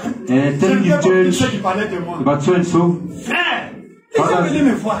Antoine. Telling his church Ceux qui parlaient de moi. about so and so. Frère, il est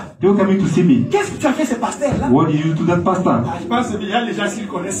venu me voir. People coming to see me. Qu'est-ce que tu as fait, ce pasteur-là? What did you do to that pastor? Ah, je pense qu'il y a les gens s'ils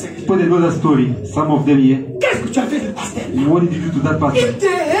connaissent ce que j'ai. People they know that story. Some of them here. Qu'est-ce que tu as fait, ce pasteur-là? What did you do to that pastor? Il te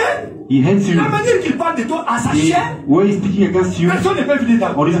hait. He hates you. La manière qu'il parle de toi à sa He, chair, where he's speaking against you personne ne peut venir on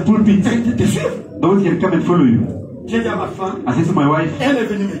d'abord. his pulpit, Te suivre. nobody can come and follow you. J'ai dit à ma femme, I said to my wife, elle est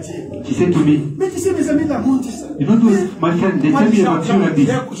venue me dire, she said to me, mais tu sais, mes amis de la monde disent ça. you know those, my friend, they Moi, tell me j'ai about you like this.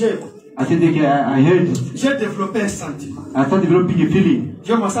 I said, I heard it. J'ai développé un sentiment. I started developing a feeling.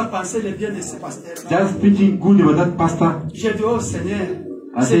 J'ai commencé à penser le bien de ce pasteur-là. Just thinking good about that pastor. J'ai dit, oh Seigneur,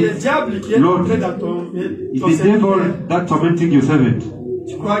 I c'est le said, diable qui est Lord, entré dans ton it's the devil serviteur. that tormenting your servant.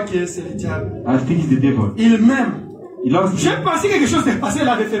 Tu crois que c'est le diable? I think it's the devil. Il m'aime. He loves me. J'ai pensé que quelque chose de passé, il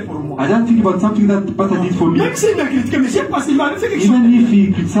avait fait pour moi. I don't think about something that the pastor did for me. Même s'il m'a critiqué, mais j'ai pensé qu'il m'avait fait quelque chose. Even if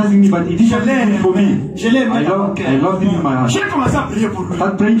he criticizing me, but he did Je something good for me. Je l'aime. I love him in my heart. J'ai commencé à prier pour lui.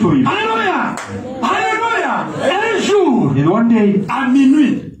 Start praying for him. Alléluia! Alléluia! Un jour, And one day, à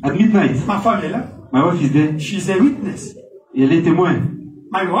minuit, at midnight, ma femme est là. my wife is there. She's a witness. Et elle est témoin.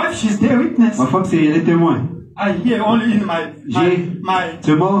 My wife, she's the witness. Ma femme, elle est témoin. I hear only in J'ai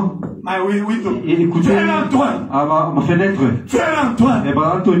seulement window. écouté Frère Antoine. à ma fenêtre. Frère Antoine. Et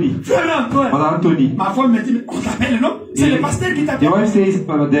Brother Anthony. Frère Antoine. Brother Anthony. Ma femme me dit, mais on t'appelle, non? C'est le pasteur qui The t'appelle. wife says,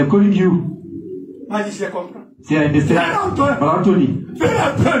 they're calling you. Moi, je comprends. Say, I understand. Frère Antoine. Brother Anthony.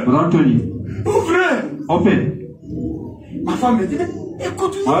 Frère Antoine. Brother Anthony. Ouvrez. Open. Ma femme me dit, mais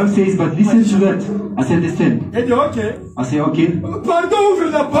écoute. My wife says, but listen to that. I say, understand. Elle dit, ok. I say, okay. Pardon,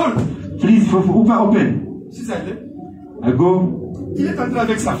 ouvre la porte. Please, open. Si ça l'est. I go. Il est entré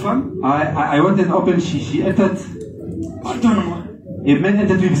avec sa femme. I went and opened. She entered. Pardonne-moi. A man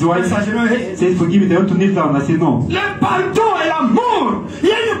entered with his wife. Says, forgive me. They want to kneel down. I say, no. Le pardon et l'amour. Il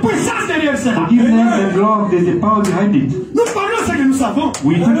y a une puissance derrière cela. Forgiveness and love, there's a power behind it. Nous parlons ce que nous savons.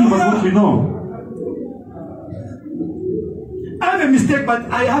 We talking about what we know. I have a mistake, but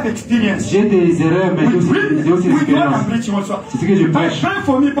I have experience. J'ai des erreurs, mais j'ai aussi l'expérience. C'est ce que je prêche. Pray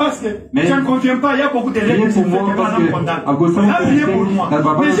for me parce que Mais je ne conviens pas. Il y a beaucoup de règles qui pour sont moi faites parce que que condamne. I've got some Priez pour moi.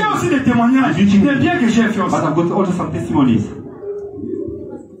 Mais j'ai aussi des témoignages des biens que j'ai fait aussi. But I've got also some testimonies.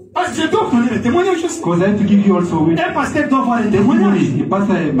 Parce que je dois donner des témoignages aussi. Because I have to give you also with Un pasteur doit avoir des témoignages. testimonies. A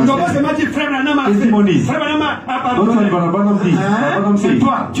pastor Il ne doit pas must seulement dire frère Branham a fait. Testimonies. Frère Branham a not pardonné. only Brother Branham did, Brother Branham Et said.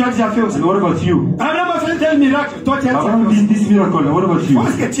 toi, tu as déjà fait aussi. And what about you? Branham a fait tel miracle. Toi, tu as Brother déjà fait Branham aussi. did this miracle. And what about you?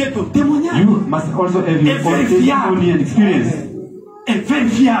 Parce que tu es ton témoignage. You must also have your own testimony and experience Et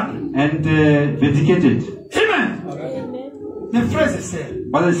vérifiable. and vindicated. Amen. Mes frères et sœurs,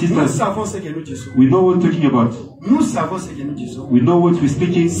 Brothers and nous sisters, savons ce que nous disons. we know what we're talking about. Nous savons ce que nous disons. We know what we're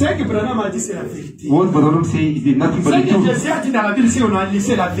speaking. Ce que Branham a dit, c'est la vérité. What Brother Branham says is nothing Ce but the que truth. Jésus a dit dans la Bible, c'est on a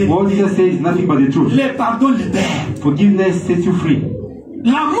laissé la What vérité. Jesus says is nothing but the truth. Le pardon libère. Forgiveness sets you free.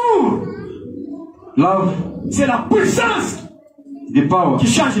 L'amour, Love c'est la puissance is the power qui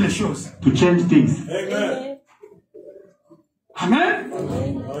change les choses. to change things. Amen.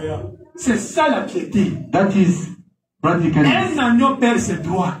 C'est ça la piété. That is practically. Un agneau perd ses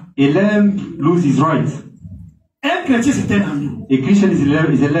droits. A lamb loses his rights. Un chrétien, c'est un agneau. A Christian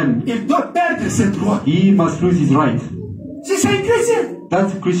is a lamb. Il doit perdre ses droits. He must lose his rights. Si c'est un chrétien,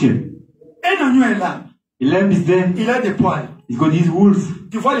 That's Christian. un agneau est là. A lamb is there. Il a des poils. He's got his wool.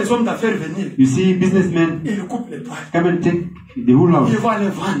 Tu vois les hommes d'affaires venir. You see businessmen Ils coupent les poils. come and take the wool out Ils vont les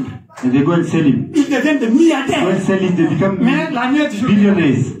vendre. and they go and sell him. Ils deviennent des Go milliardaires. and sell it, they become Mais l'agneau est toujours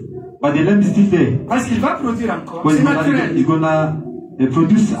billionaires. But the lamb is still there. parce qu'il va produire encore. Because C'est naturel. he's gonna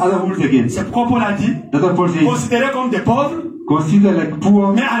produce other wools again. C'est pourquoi Paul a dit, That's what Paul says. considérés comme des pauvres, Consider like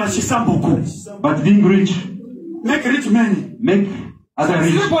poor, mais enrichissant beaucoup. but being rich. Make rich many. Make others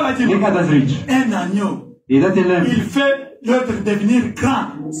rich. Make others rich. Un agneau, Et that a lamb. il fait l'autre devenir grand.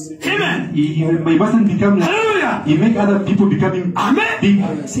 Amen. He mustn't become like. Alléluia. He make other people becoming Amen. big.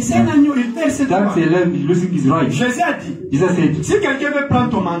 C'est un agneau, il perd ses droits. That's a lamb losing his right. Jésus a dit, Jesus said, si quelqu'un veut prendre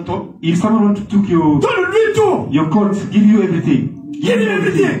ton manteau, if someone wants to take donne-lui tout. your coat, give you everything. Give him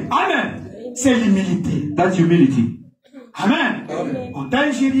everything. Amen. C'est l'humilité. That's humility. Amen. On t'a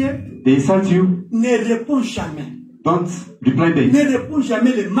injurié. They insult you. Ne réponds jamais. Don't reply back. Ne réponds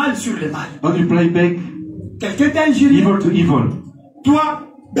jamais le mal sur le mal. Don't reply back Quelqu'un t'a injurié. evil to evil. Toi,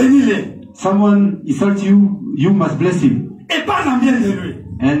 bénis-le. Someone insult you, you must bless him Et parle en bien de lui.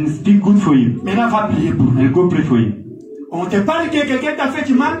 and speak good for him Maintenant, va prier pour lui. and go pray for him. On te parle que quelqu'un t'a fait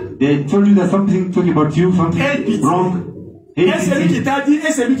du mal. They told you that something talking about you, something Help it. wrong. Et Hate celui qui it. t'a dit,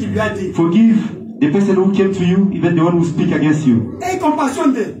 et celui qui lui a dit. Forgive the person who came to you, even the one who speak against you. Et compassion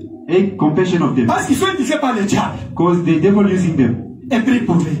d'eux. Have compassion of them, Parce qu'ils sont utilisés par le diable. because the devil using them, Et prie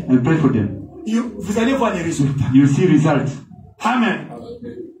pour lui. and pray for them. Vous allez voir les résultats. You'll see results. Amen.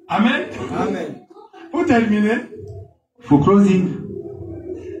 Amen. Amen. Pour terminer, For closing,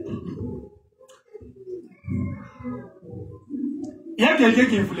 il y a quelqu'un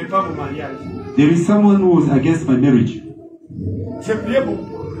qui ne voulait pas mon mariage. there is someone who was against my marriage. J'ai prié beaucoup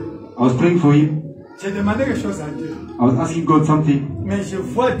pour lui. I was praying for him. J'ai demandé quelque chose à Dieu. I was asking God something, Mais je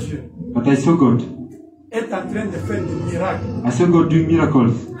vois Dieu but I saw God. être en train de faire des miracles. I saw God doing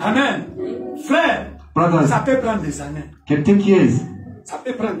miracles. Amen. Frère, Brothers, ça peut prendre des années. can take years. Ça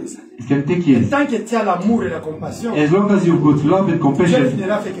peut prendre des années. It can take Et years. tant que tu as l'amour et la compassion, As long as you've got love and Dieu compassion,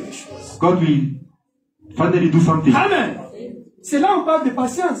 finira faire quelque chose. God will finally do something. Amen. C'est là où on parle de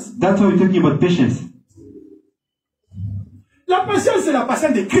patience. That's why we're talking about patience. La patience, c'est la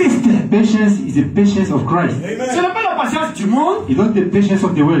patience de Christ. Patience is the patience of Christ. Ce n'est pas la patience du monde. It's not the patience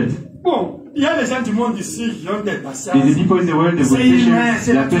of the world. Bon, il y a des gens du monde ici qui ont des patiences. There's the people in the world that got C'est humain, patience.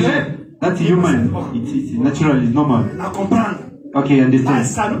 c'est They are naturel. patient. That's human. It's natural. It's normal. À comprendre. Okay, I Ah, understand.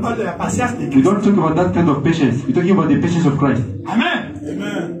 ça nous parle de la patience de We Christ. don't talk about that kind of patience. We're talking about the patience of Christ. Amen.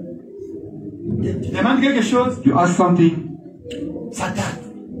 Amen. Tu demandes quelque chose, You ask something, ça tarde.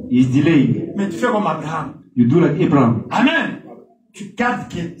 it's delaying. Mais tu fais comme Abraham. You do like Abraham. Amen. Tu gardes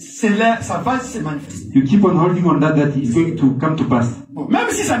que c'est là, ça va se manifester. You keep on holding on that it's going to come to pass. Bon, même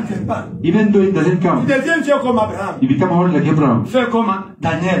si ça ne vient pas, Even though it doesn't tu come, deviens vieux comme Abraham. you become old like Abraham. Fais comme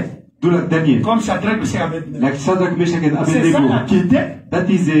Daniel. Do like Daniel. Comme Shadrach, Meshach et Abednego. Like Shadrach, Meshach, and C'est ça la Abednego. piété. That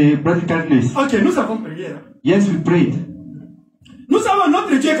is a practicalness. Ok, nous avons prié. Hein. Yes, we prayed. Nous savons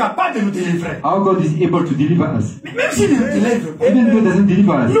notre Dieu est capable de nous délivrer. Our God is able to deliver us. Mais même s'il ne nous délivre pas, Even though it doesn't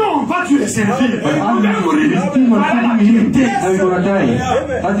deliver us. nous on va le servir. But On I'm va mourir. still Voilà la not him. piété. And we're gonna die.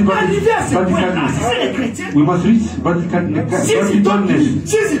 That's the Arriver à ce point-là, practicalness. c'est les chrétiens. We must reach Si practicalness.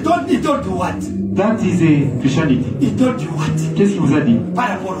 il donne du what? That is a Christianity. Il donne du what? Qu'est-ce qu'il vous a dit? Par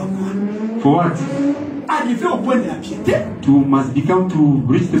rapport au quoi? For what? Arriver au point de la piété, To must become to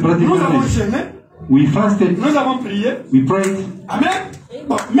reach the nous avons practicalness. jeûné, We fasted. nous avons prié. We prayed. Amen.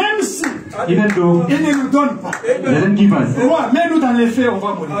 Bon, même si Even though il ne nous donne pas, it doesn't give us. roi, mets-nous dans les faits, on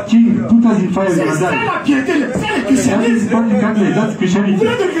va mourir. King, put us in fire, we're C'est gonna ça die. la piété, c'est le That is christianisme. practicalness. That's Christianity. Vous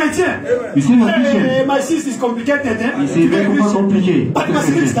êtes chrétien. You say you're Christian. My sis is complicated, hein? C'est vraiment compliqué. But you must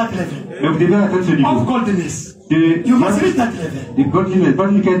reach that level Mais vous devez atteindre ce of niveau. godliness. De You must reach that level. godliness,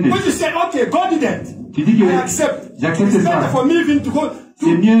 godliness. When you say, okay, God didn't, Tu dis que I accept. j'accepte It's better ça. for me even to go C'est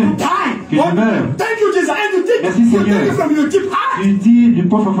mieux to die. que je What? meure. Thank you, Jesus. And you take, Merci, you Seigneur. take it from your deep heart. Tu dis du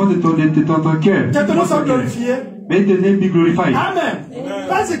profond fond de ton cœur. Que ton nom soit glorifié. May the name be glorified. Amen.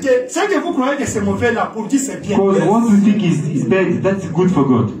 Parce que ce que vous croyez que c'est mauvais là, pour Dieu c'est bien. Because what you think is bad, that's good for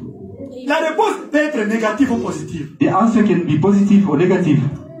God. La réponse peut être négative ou positive. The answer can be positive or negative.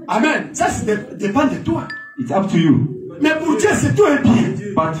 Amen. Ça dépend de toi. It's up to you. Mais pour Dieu, c'est tout est bien.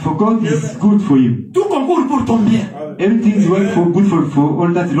 But for God, it's good for you. Tout concourt pour ton bien. Everything is well for good for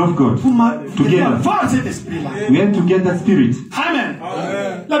all that love God. Vous devez Together. avoir cet esprit-là. We have to get that spirit. Amen.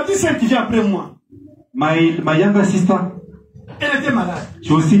 La petite sœur qui vient après moi, My younger sister, elle était malade.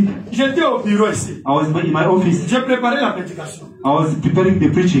 she was sick. J'étais au bureau ici. I was in my office. J'ai préparé la prédication. I was preparing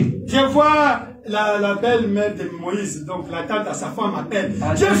the preaching. Je vois la belle-mère de Moïse, donc la tante à sa femme m'appelle.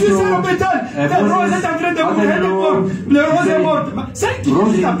 Ah, Je suis sur l'hôpital. La Rose est en train de mourir. Elle est morte. Le Rose est morte. Celle qui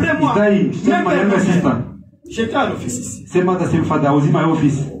Rose est après moi. is dying. She's Même my younger sister. J'étais à l'office ici. Same mother, same father. I was in my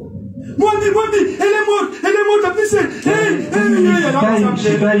office. Mondi, elle est morte, la petite sœur.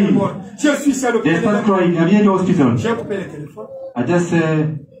 She's dying. Je suis sur They l'hôpital. start crying. I'm in the hospital. J'ai coupé le téléphone. I just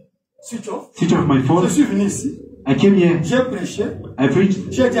Switch off. switch off my phone. Je suis venu ici. I came here. J'ai prêché. I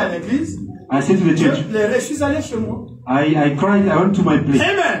preached. J'ai dit à l'église. I said to the Je church. pleurais. Je suis allé chez moi. I cried. I went to my place.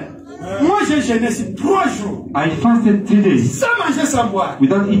 Amen. Moi, j'ai jeûné ici 3 jours. I fasted 3 days Sans manger, sans boire.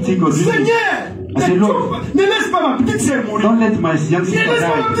 without eating or drinking. Seigneur, I said, Lord, ne laisse pas ma petite sœur mourir. don't let my young Ne sister laisse pas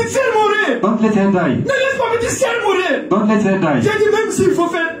ma die. petite sœur mourir. Don't let her die. Ne laisse pas ma petite sœur mourir. Don't let her die. J'ai dit, même s'il faut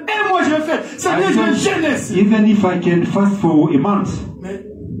faire un mois, je vais faire. Seigneur, I je said, jeûne ici. even if I can fast for a month, Mais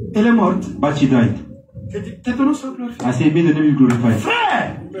elle est morte. but she died. J'ai dit, que ton nom soit glorifié. I said, may the name be glorified.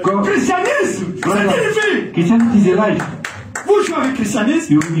 Frère, God, christianisme, God, c'est une vie. Christianity is a life. vous jouez avec le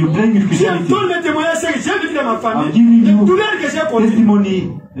christianisme. You playing with Je Christianity. donne le témoignage que j'ai vécu dans ma I'm famille. giving Les you douleurs que j'ai connues. testimony,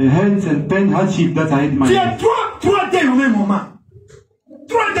 hurts and pain, hardship that I had in my Tu life. as trois deuils au même moment.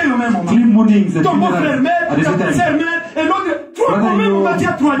 3 deuils au même moment. 3 mornings and Ton beau frère funerals meurt, at the ta same time. sœur meurt, et l'autre, 3 au même moment, tu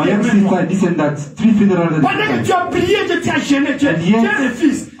as 3 my deuils au young même moment. sister, this and that, 3 funerals at the Pendant que same tu time. as prié, que tu as gêné, tu as And yet, des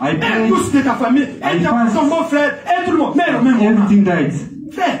fils, I et prayed, tous de ta famille, et fasted. ton beau frère, et tout le monde meurt au même moment. Everything died.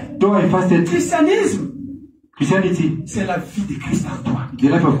 Frère, Though I fasted, christianisme, Christianity, c'est la vie de Christ en toi. the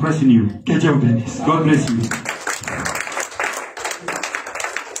life of Christ in you. Que Dieu vous bénisse. God bless you.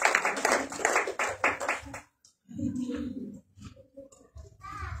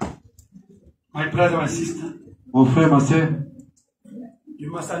 My brother, my sister, Mon frère, ma soeur,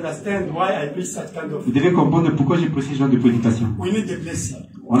 you must understand why I preach that kind of. vous devez comprendre pourquoi j'ai pris ce genre de prédication. We need a blessing.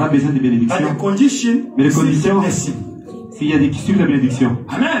 On a besoin de But the bénédictions. condition Mais les is the conditions, blessing. s'il y a des qui suivent la bénédiction,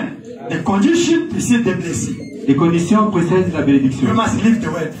 Amen. The condition is the blessing. les conditions précèdent la bénédiction. You must live the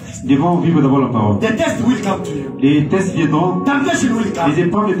word first. Nous devons vivre d'abord la parole. The test will come to you. Les tests viendront, Temptation will come. les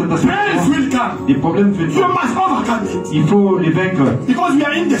épreuves, les tentations Trials viendront, will come. les problèmes You viendront. must overcome it. Il faut les vaincre. Because we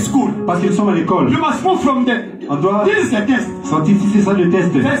are in the school. Parce que nous sommes à l'école. You must move from the. On doit This is the test. sortir si c'est ça le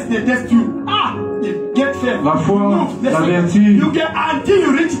test. Test the test you. Get faith. La foi, Move. la Listen. vertu, You get until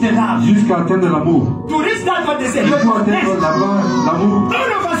you reach the love. jusqu'à atteindre l'amour. To reach that what they say. Il faut Test. atteindre l'amour.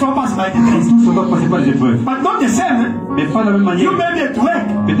 All of us will pass by the Et test. tous on doit passer par les épreuves. But not the same. Mais pas de la même manière. You may be at work.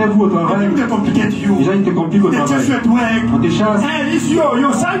 Peut-être vous au But travail, they complicate you. les gens ils te compliquent au They travail. chase you at work. On te chasse. And it's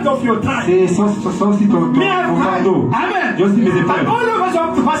your side of your time. C'est ça aussi ton fardeau. Amen. J'ai aussi mes But épreuves. all of us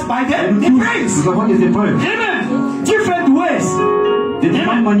have to pass by Et the nous tous, praise. nous avons des épreuves. Amen. Different ways. De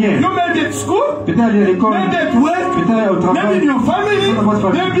différentes manières. You may be at school. Peut-être aller à l'école. Maybe at work. Peut-être au travail. Maybe in your family. Dans votre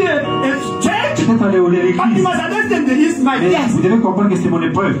famille. Maybe at church. Peut-être aller à But you l'église. must understand that it's my Mais test. vous devez comprendre que c'est mon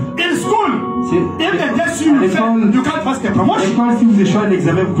épreuve. In school, C'est if the test you à fail, l'école. you can't pass the À promotion. l'école, si vous échouez à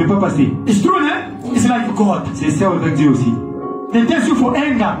l'examen, vous ne pouvez pas passer. It's true, eh? It's like God. C'est ça avec Dieu aussi. They test you for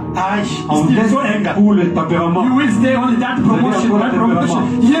anger. On Still teste so anger. pour le tempérament. You will stay on that promotion, that promotion.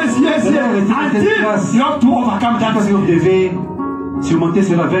 Yes, yes, yes. Until you have to overcome that. Parce que vous devez surmonter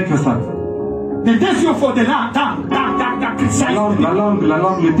cela, vaincre ça. They test you for the tongue, criticize. La langue,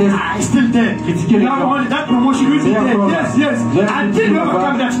 le test. It's still there. Critiquer les You have gens. only that promotion will be C'est there. encore là. Yes, yes. Until you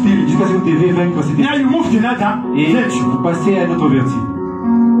overcome that spirit. Jusqu'à ce que vous devez vaincre cette Now you move to another et virtue. vous passez à notre vertu.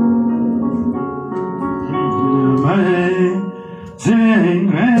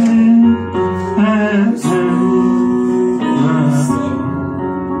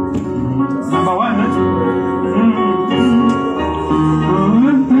 Number one,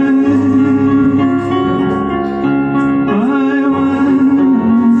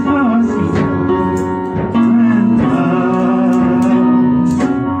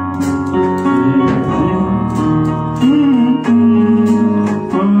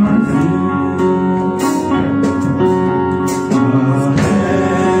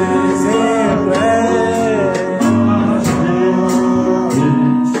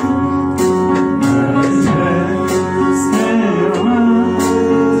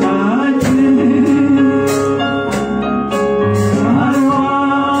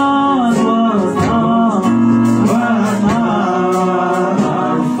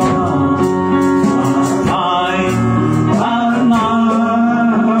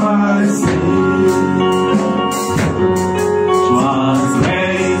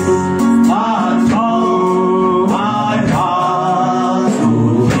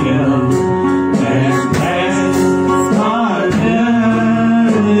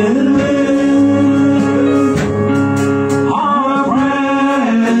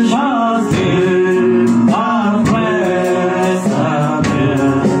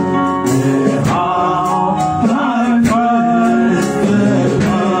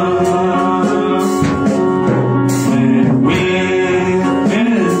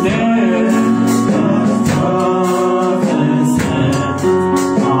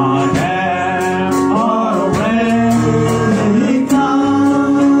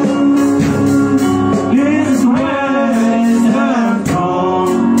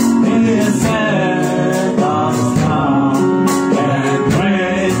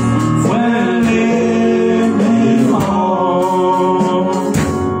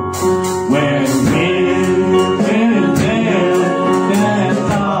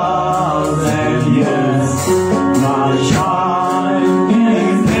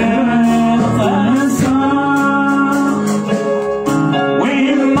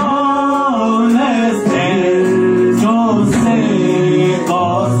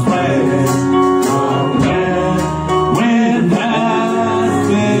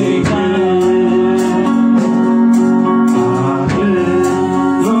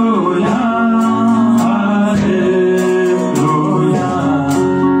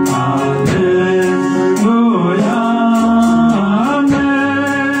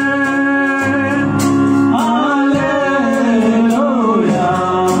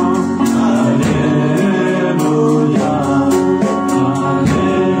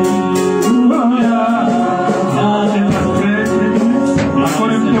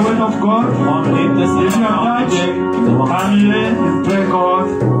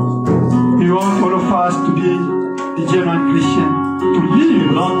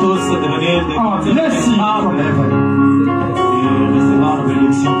 témoigner des Oh, côtés merci aimables forever. et recevoir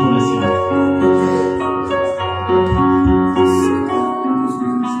bénédiction pour le ciel.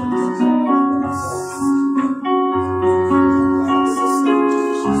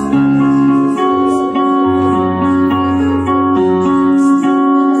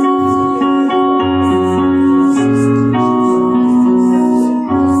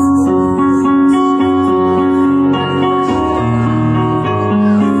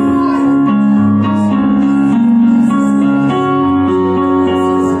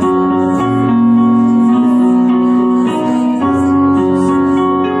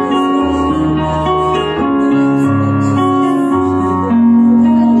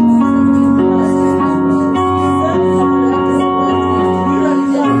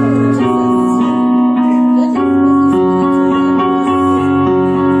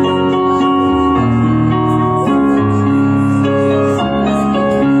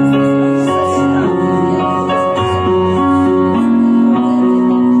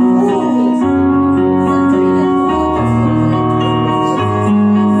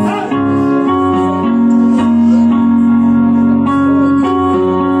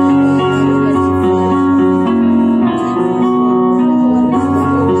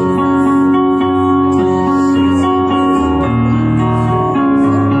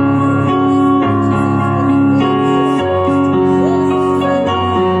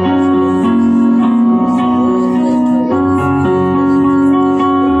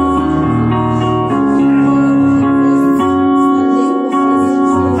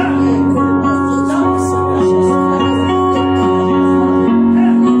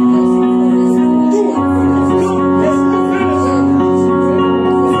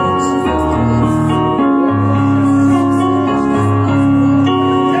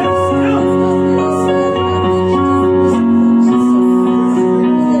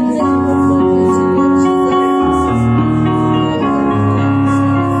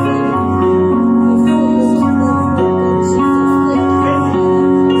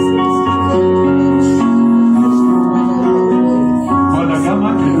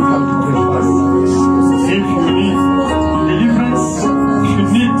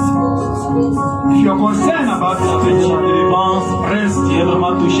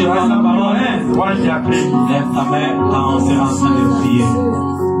 Lève ta main quand on sera en train de prier.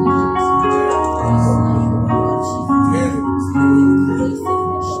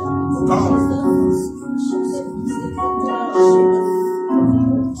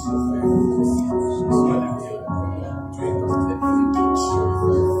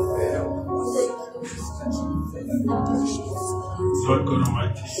 Lord God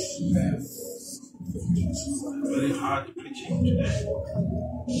Almighty, very hard preaching today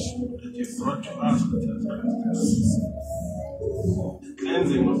that you brought to us, the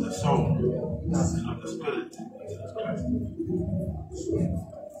cleansing of the soul and of the spirit, Christ.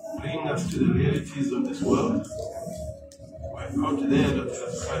 Bring us to the realities of this world. We're out there, Lord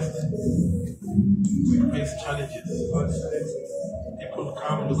Jesus Christ. We face challenges. People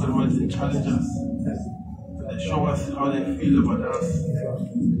come, look at us and challenge us. They show us how they feel about us.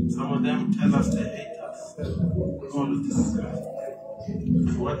 Some of them tell us they hate us. Oh, Lord Jesus Christ.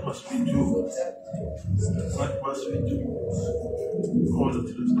 What must we do? What must we do? Oh, Lord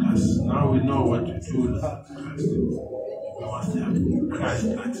Jesus Christ. Now we know what to do, Lord Jesus Christ. We must have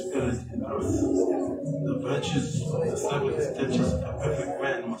Christ-like spirit in us. The virtues of the 7 statutes of the perfect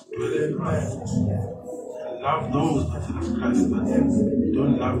man must dwell in us. And love those, Lord Jesus Christ, that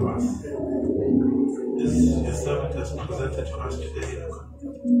don't love us. This your servant has presented to us today, Lord.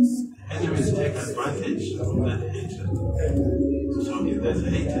 The enemies take advantage of that hatred. So if there's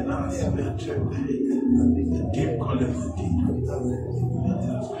hate in us, we attract the hate. The deep calling for deep. Lord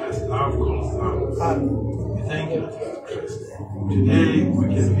Jesus Christ, love calls love. We thank you, Lord Jesus Christ. Today we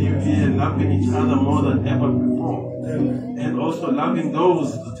can live here loving each other more than ever before. And also loving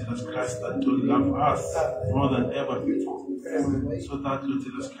those, Lord Jesus Christ, that don't love us more than ever before. So that, Lord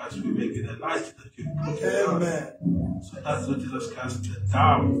Jesus Christ, we may be the light that you put in us. So that, Lord Jesus Christ, the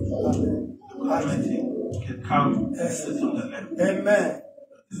dove, the Almighty, can come and sit on the left. Amen.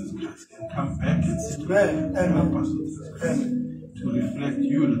 Lord Jesus Christ can come back and sit on the left and help us, Lord Jesus Christ, to reflect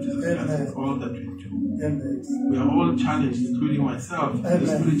you, Lord Jesus Christ, in all that we do. We are all challenged, including myself, in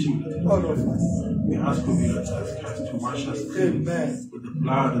this preaching, Lord Jesus Christ. We ask of you, Lord Jesus Christ, to wash us clean with the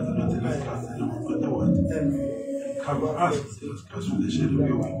blood of the Lord Jesus Christ and with the word. Cover us, Lord Jesus Christ, with the shade of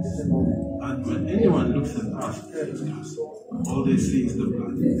your wings. And when anyone looks at us, Lord Jesus Christ, all they see is the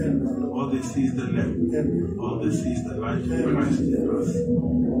blood. All they see is the Lamb. All they see is the light of Christ in us.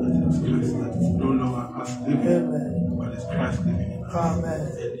 Lord Jesus Christ, that it's no longer us living, but it's Christ living in us. Amen.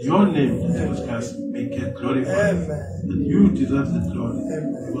 And your name, Jesus Christ, may get glorified. Amen. And you deserve the glory.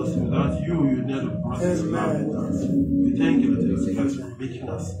 Amen. Because without you, you never brought this love in us. We thank you, Lord Jesus Christ, for making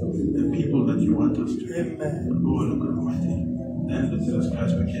us the people that you want us to be. Amen. Oh, Lord God Almighty. Then, Lord Jesus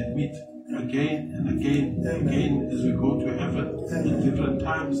Christ, we can meet again and again and again as we go to heaven in different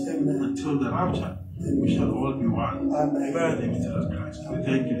times until the rapture. We shall all be one. Amen. In the name of Jesus Christ. We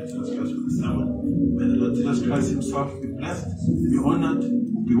thank you, Lord Jesus Christ, for the sermon. May the Lord Jesus Christ himself be blessed, be honored,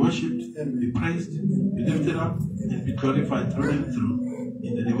 be worshipped, be praised, be lifted up, and be glorified through and through.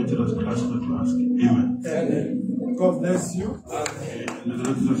 In the name of Jesus Christ, Lord, we ask. Amen. Amen. God bless you. And the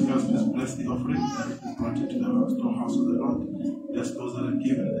Lord Jesus Christ, please bless the offering that is brought into the storehouse of the Lord. Bless those that are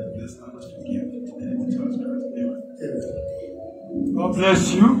given and bless others to give. In the name of Jesus Christ. Amen. God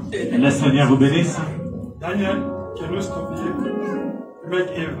bless you. Que le Seigneur vous bénisse. Daniel, que nous stoppions avec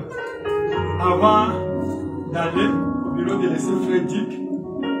Eve. Avant d'aller au bureau de laisser Frédéric,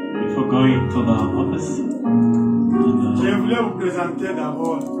 Before going to the office, je voulais vous présenter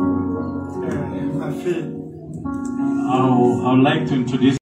d'abord ma fille. I would like to introduce